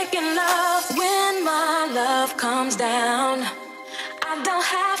we're making love. When my love comes down, I don't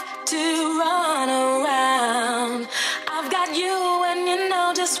have to run around. I've got you and you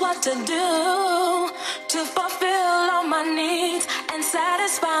know just what to do to fulfill all my needs and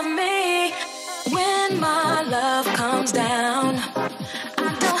satisfy me. When my love comes down,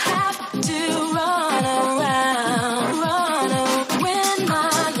 I don't have to run around. When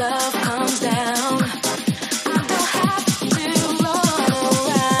my love comes down, I don't have to run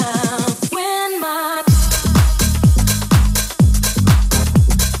around. When my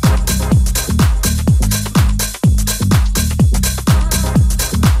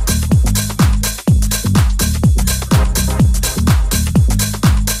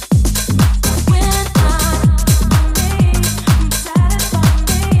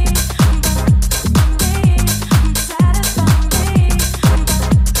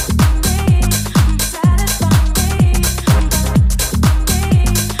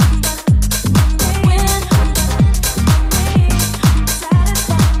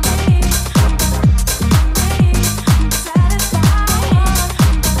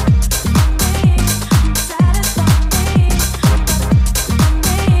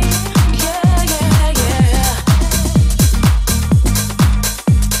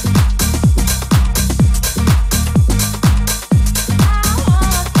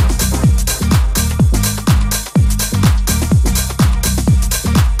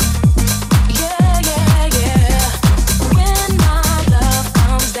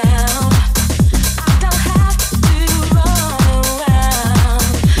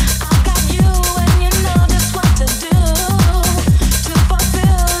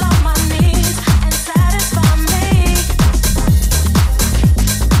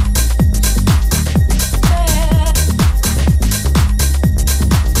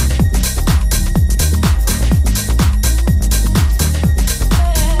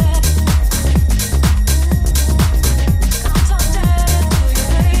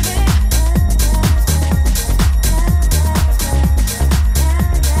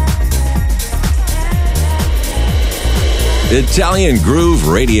Italian Groove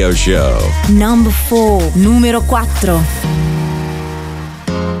Radio Show. Number 4, numero 4.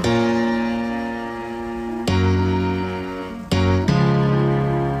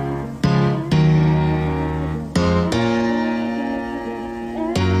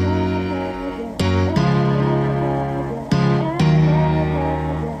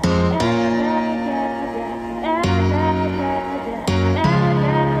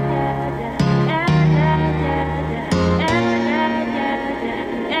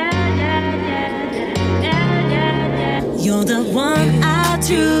 You're the one I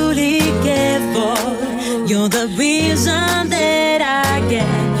truly care for. You're the reason that I get.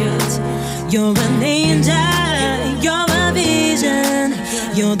 You're an angel, you're a vision.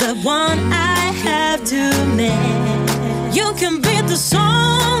 You're the one I have to make. You can be the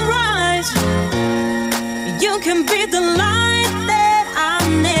sunrise. You can be the light that I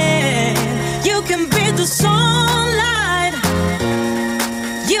need.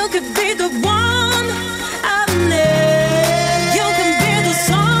 could be the one I need. You can be the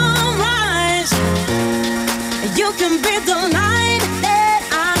sunrise. You can be the light that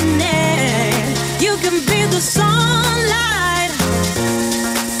I need. You can be the sunlight.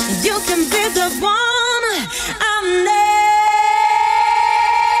 You can be the one I need.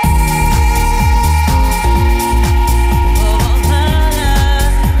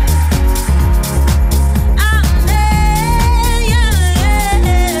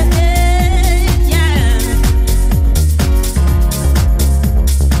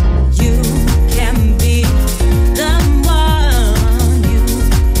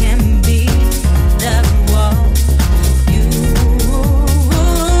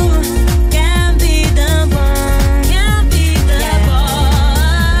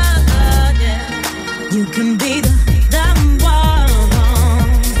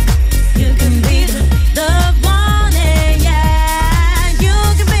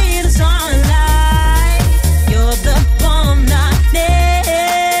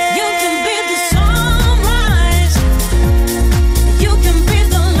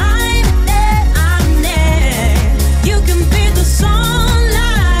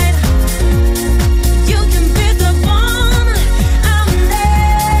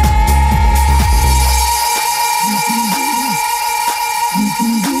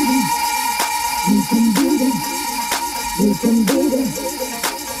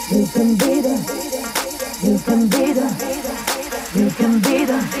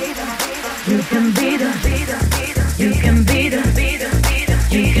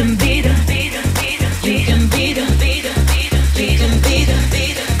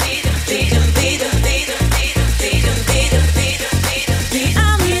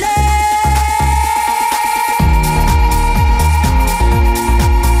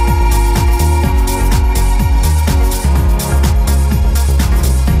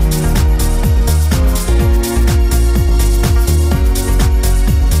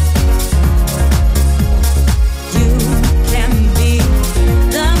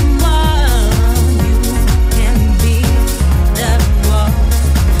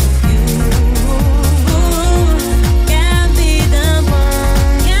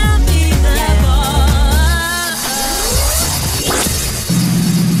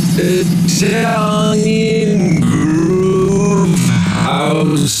 Italian Groove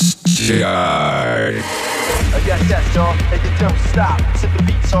House Chart. Yes, yes, y'all, if you don't stop, to the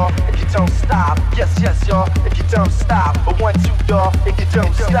beat, y'all, if you don't stop. Yes, yes, y'all, if you don't stop. A 1, 2, y'all, if you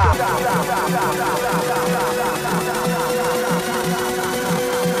don't stop.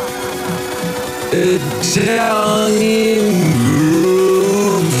 Italian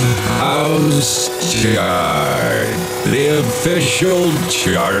Groove House Chart. The official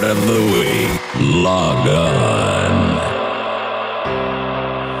chart of the week. Log on.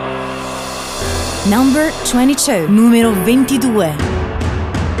 Number 22, numero 22.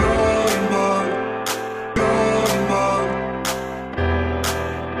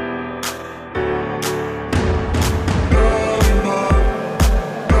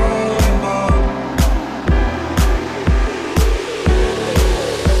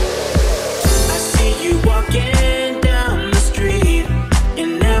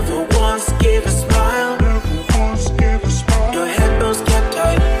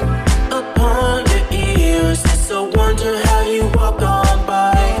 Wonder how you walk on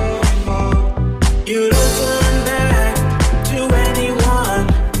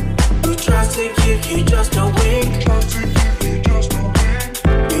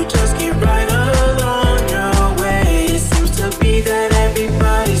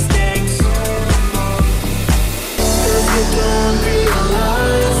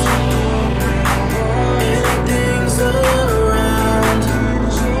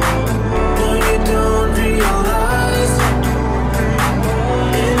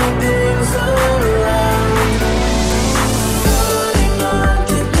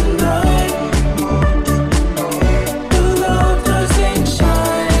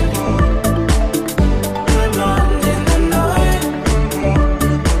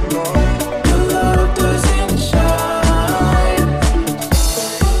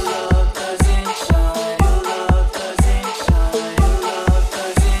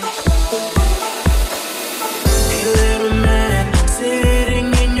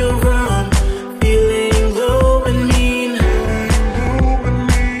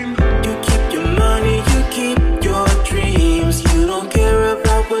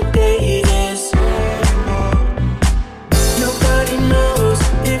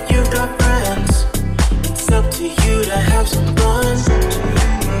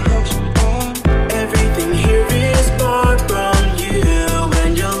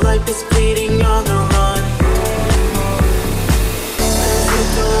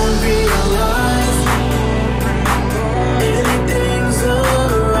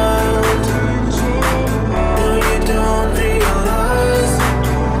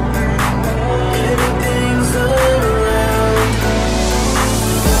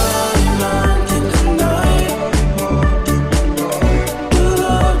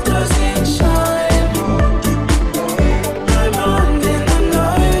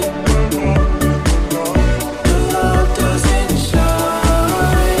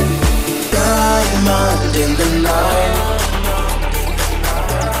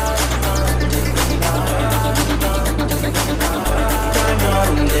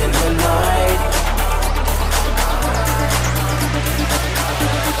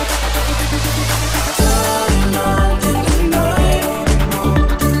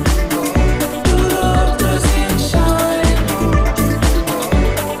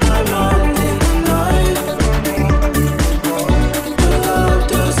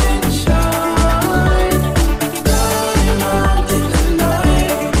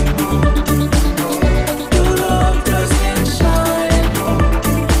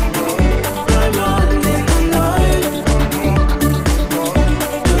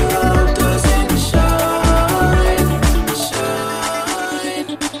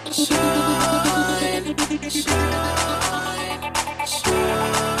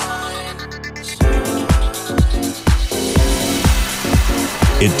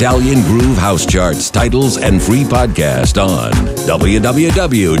Italian Groove House Charts, titles, and free podcast on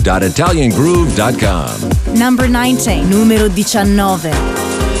www.italiangroove.com. Number 19, numero 19.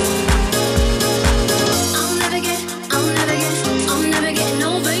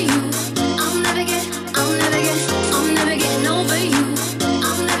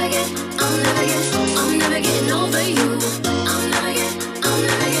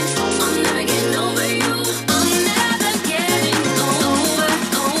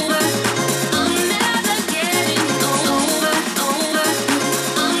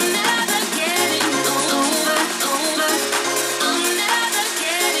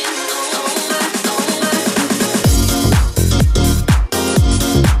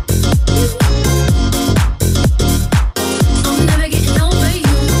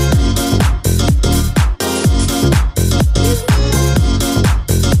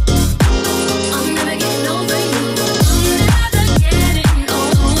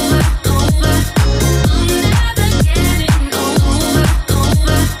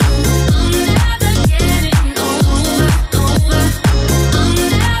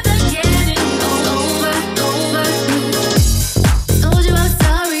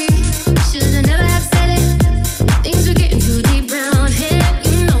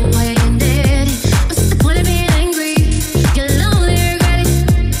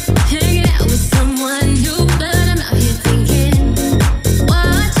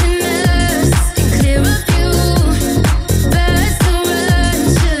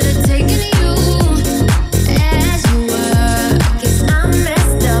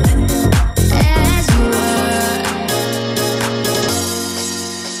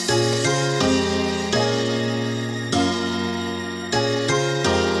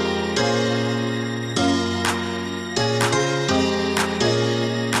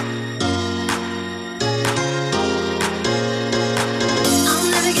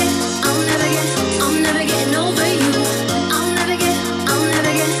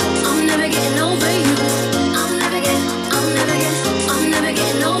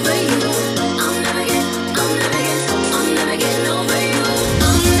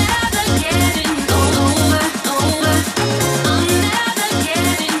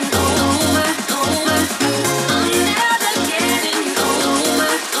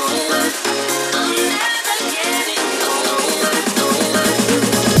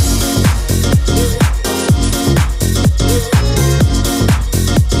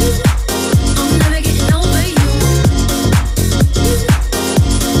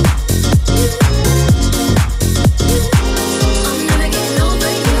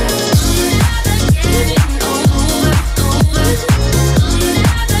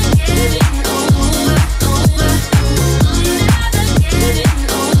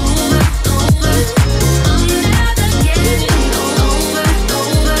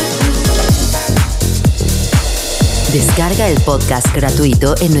 Descarga el podcast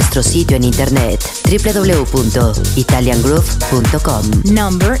gratuito en nuestro sitio en internet www.italiangroove.com.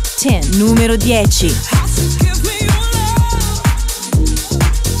 Number 10, numero 10.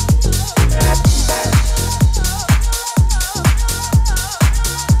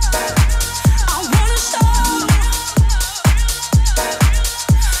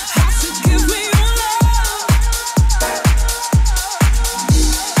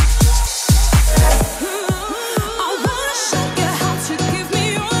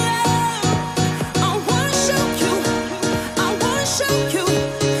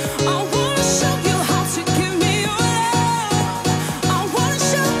 Show you how to give me your love.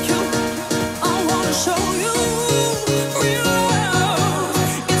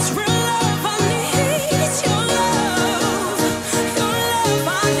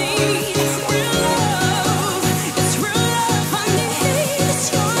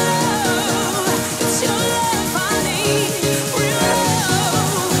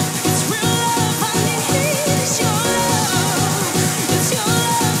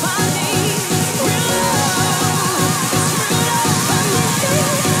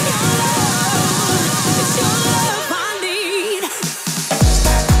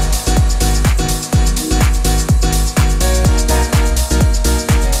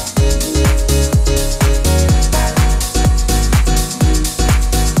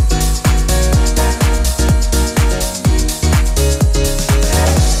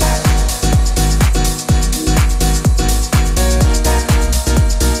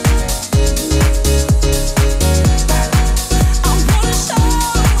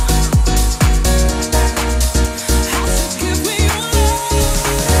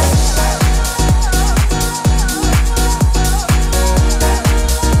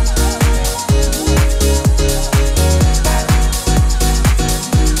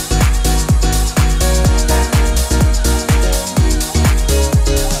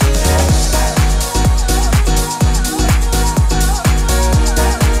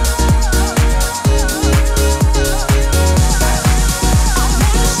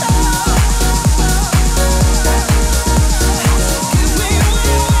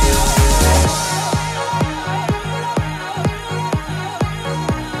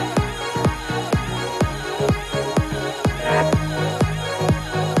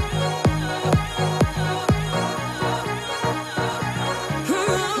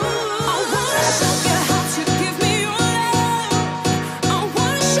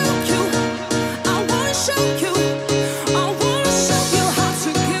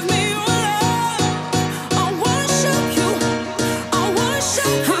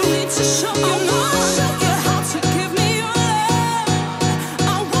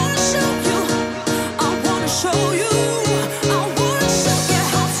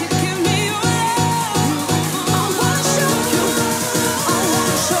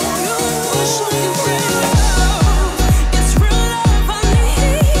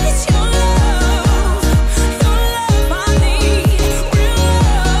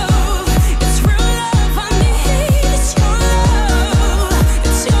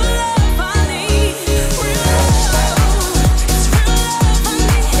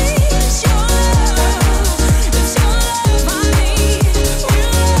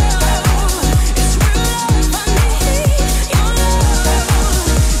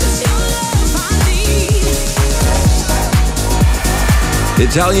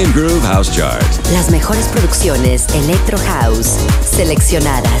 Italian Groove House Chart. Las mejores producciones Electro House,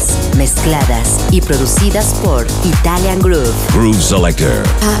 seleccionadas, mezcladas y producidas por Italian Groove. Groove Selector.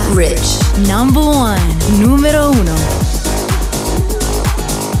 Rich. Number 1. Numero 1.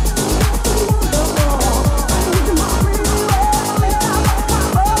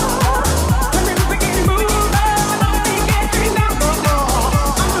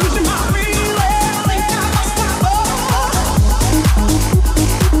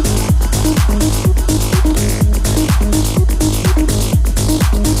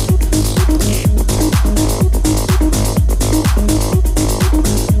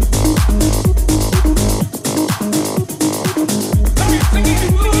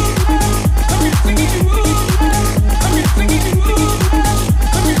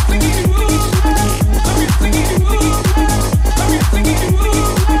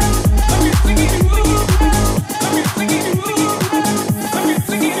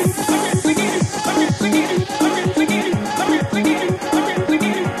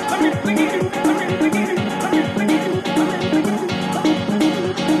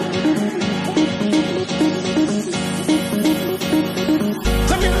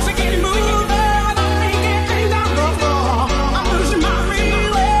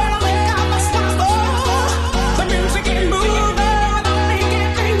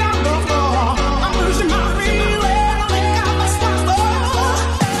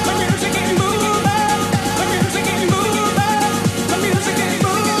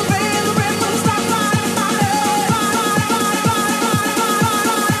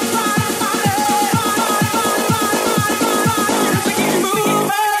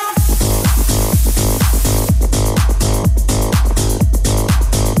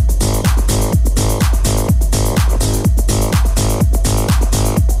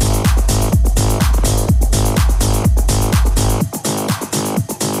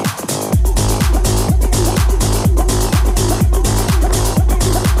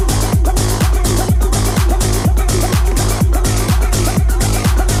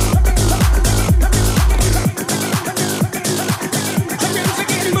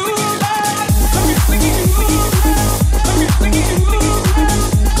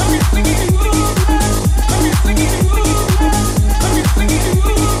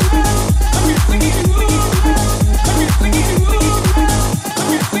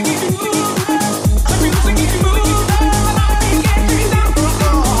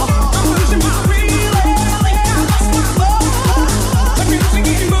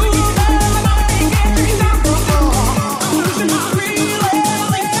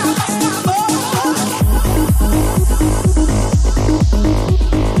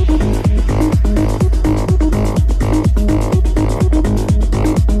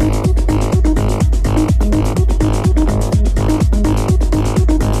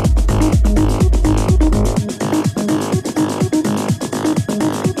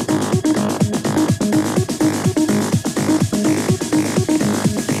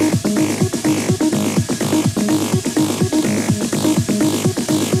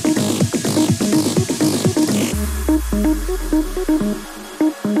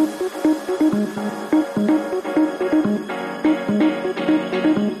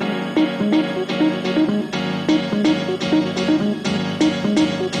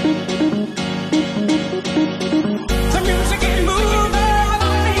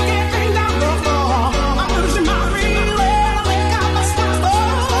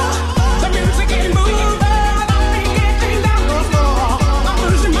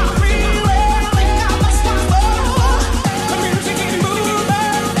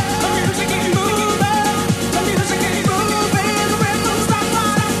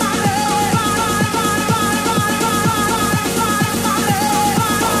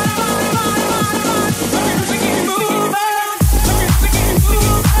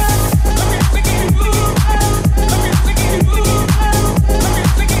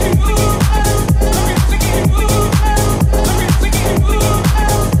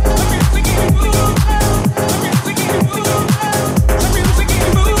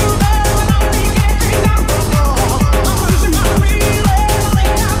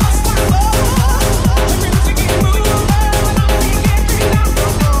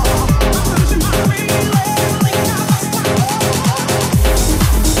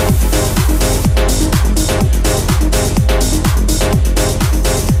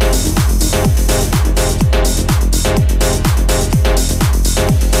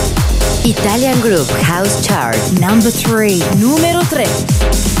 Italian Groove House Chart. Number 3. Numero 3.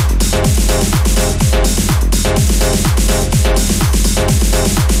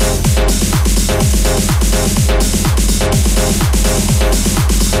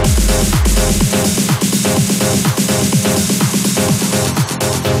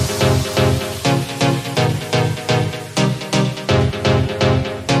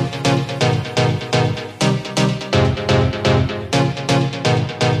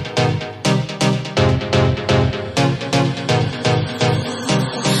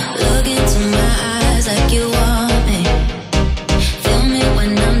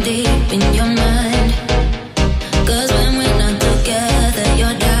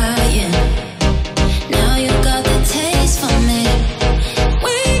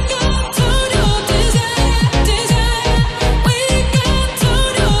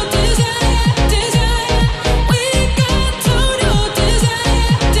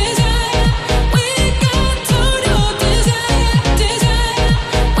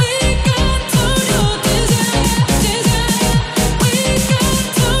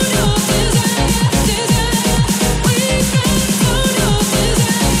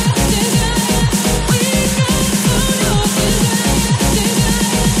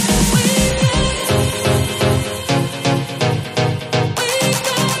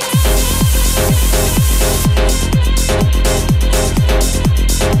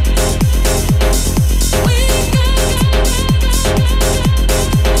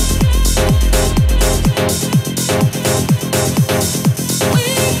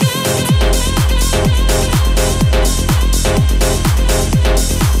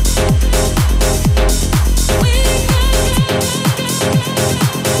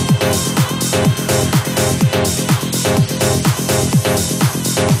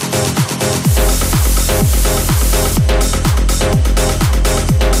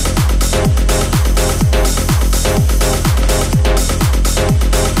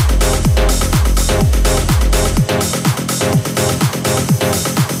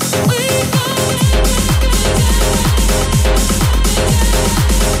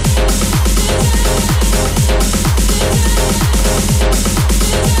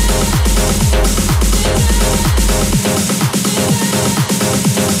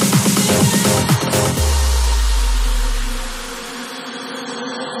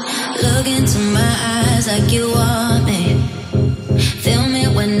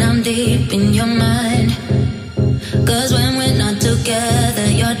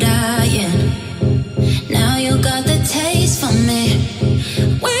 dying. Now you got the taste for me.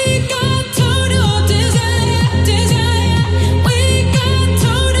 We got total desire, desire. We got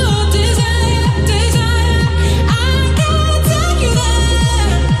total desire, desire. I gotta tell you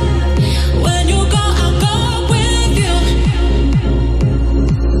that when you go, I'll go with you.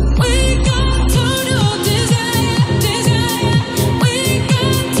 We got total desire, desire. We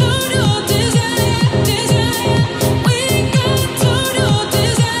got total desire, desire. We got total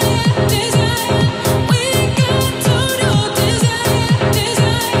desire, desire. We got total desire,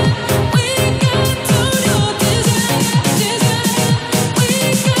 desire. We got total desire, desire. We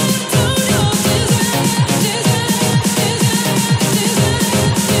got total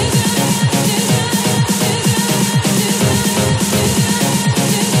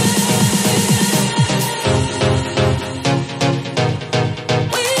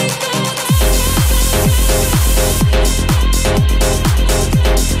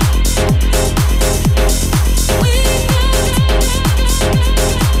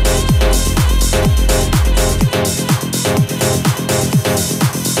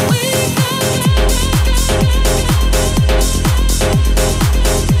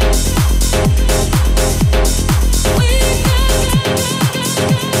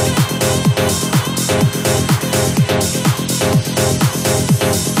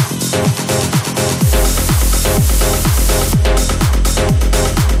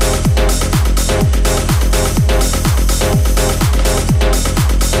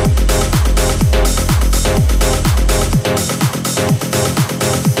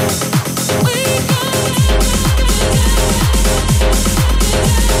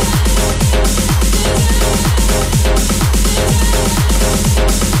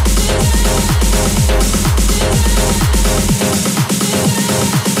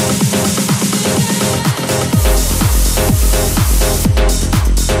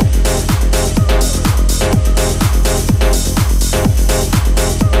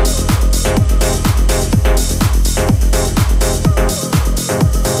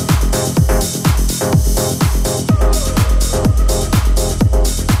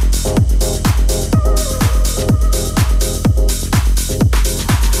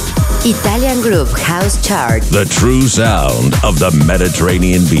Italian Group House Chart. The true sound of the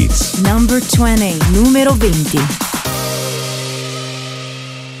Mediterranean beats. Number 20, numero 20.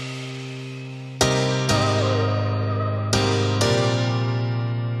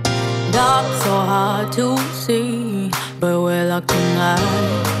 Dark, so hard to see, but we're locked in eyes.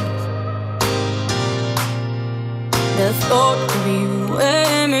 The thought of you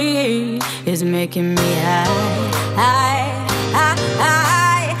and me is making me high, high, high,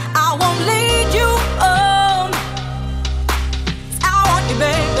 high. I won't lead you on. I want you,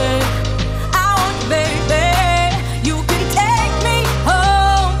 baby. I want you, baby. You can take me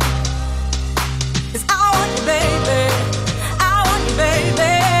home. 'Cause I want you, baby. I want you,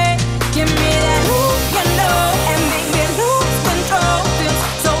 baby. Give me that ooh, you know, and make me lose control. Feels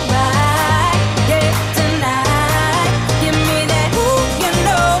so right, yeah, tonight. Give me that ooh, you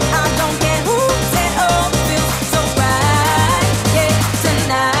know, I don't care who said oh. Feels so right, yeah,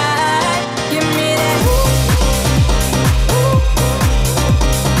 tonight. Give me that ooh, ooh,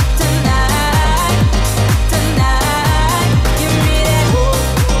 tonight, tonight. Give me that ooh,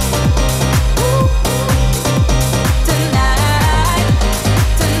 ooh, tonight,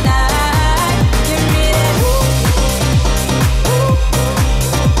 tonight. Give me that ooh, ooh,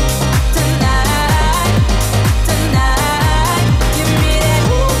 tonight, tonight. Give me that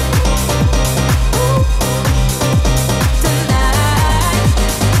ooh, ooh, tonight,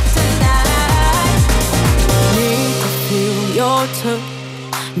 tonight. Need to feel your touch,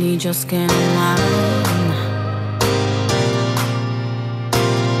 need your skin on mine.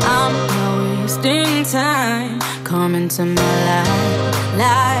 I'm not wasting time. Come into my life,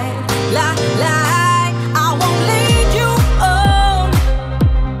 life, life, life. I won't lead you on.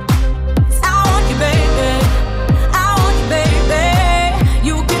 'Cause I want you, baby. I want you, baby.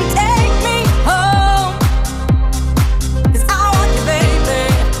 You can take me home. 'Cause I want you, baby.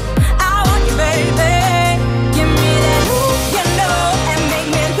 I want you, baby. Give me that ooh, you know, and make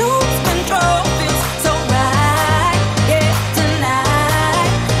me lose control. Feels so right, yeah, tonight.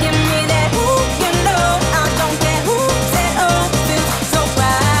 Give me that ooh, you know, I don't care who said oh. Feels so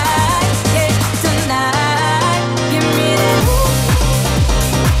right, yeah, tonight.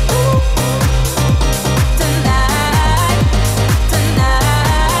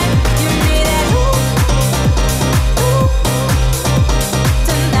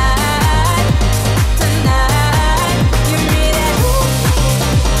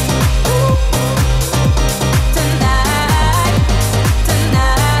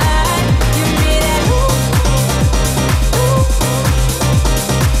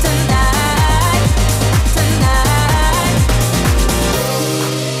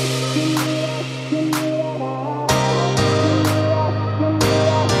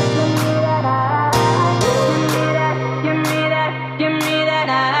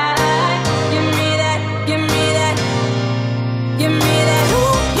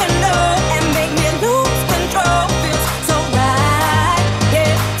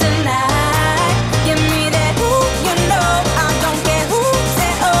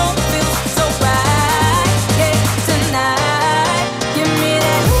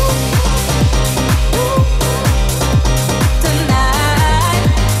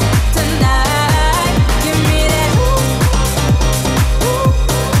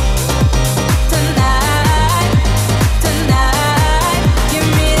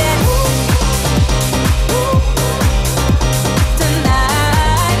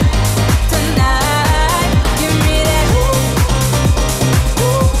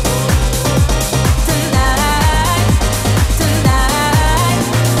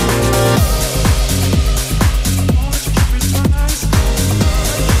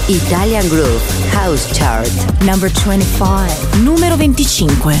 Italian Groove House Chart. Number 25. Numero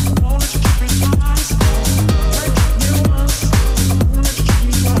 25.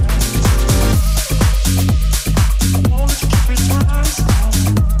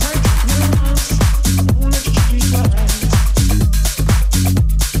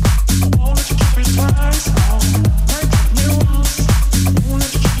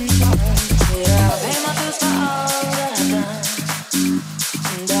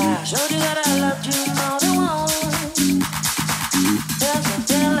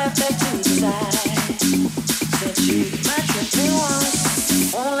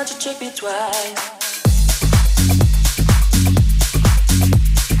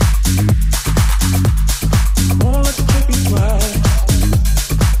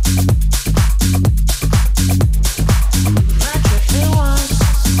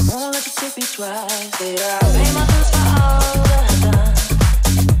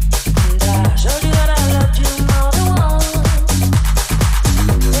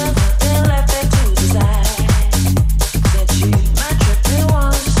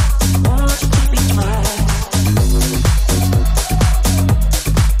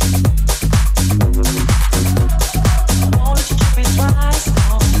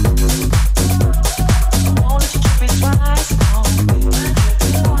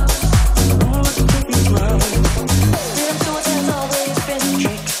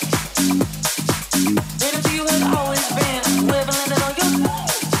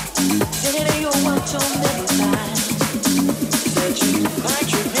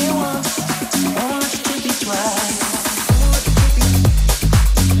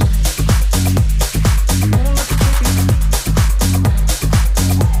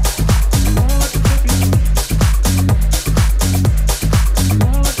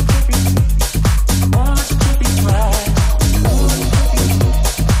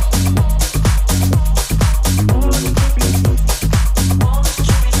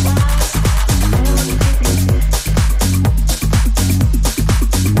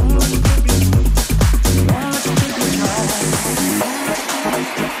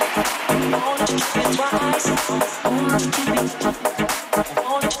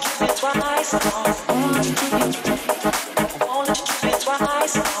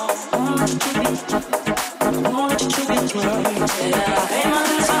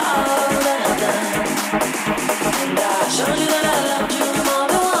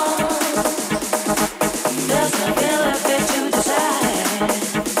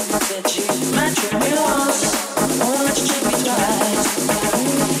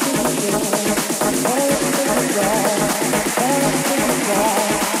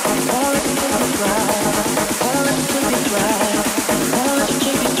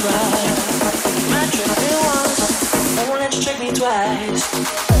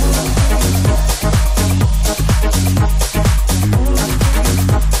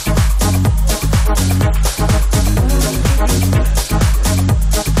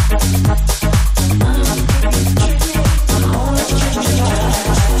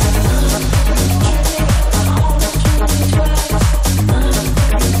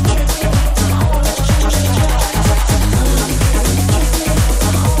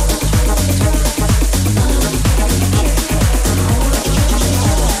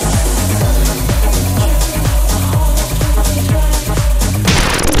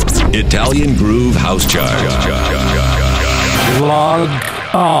 Italian Groove House Chart. Log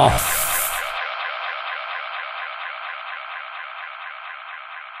off.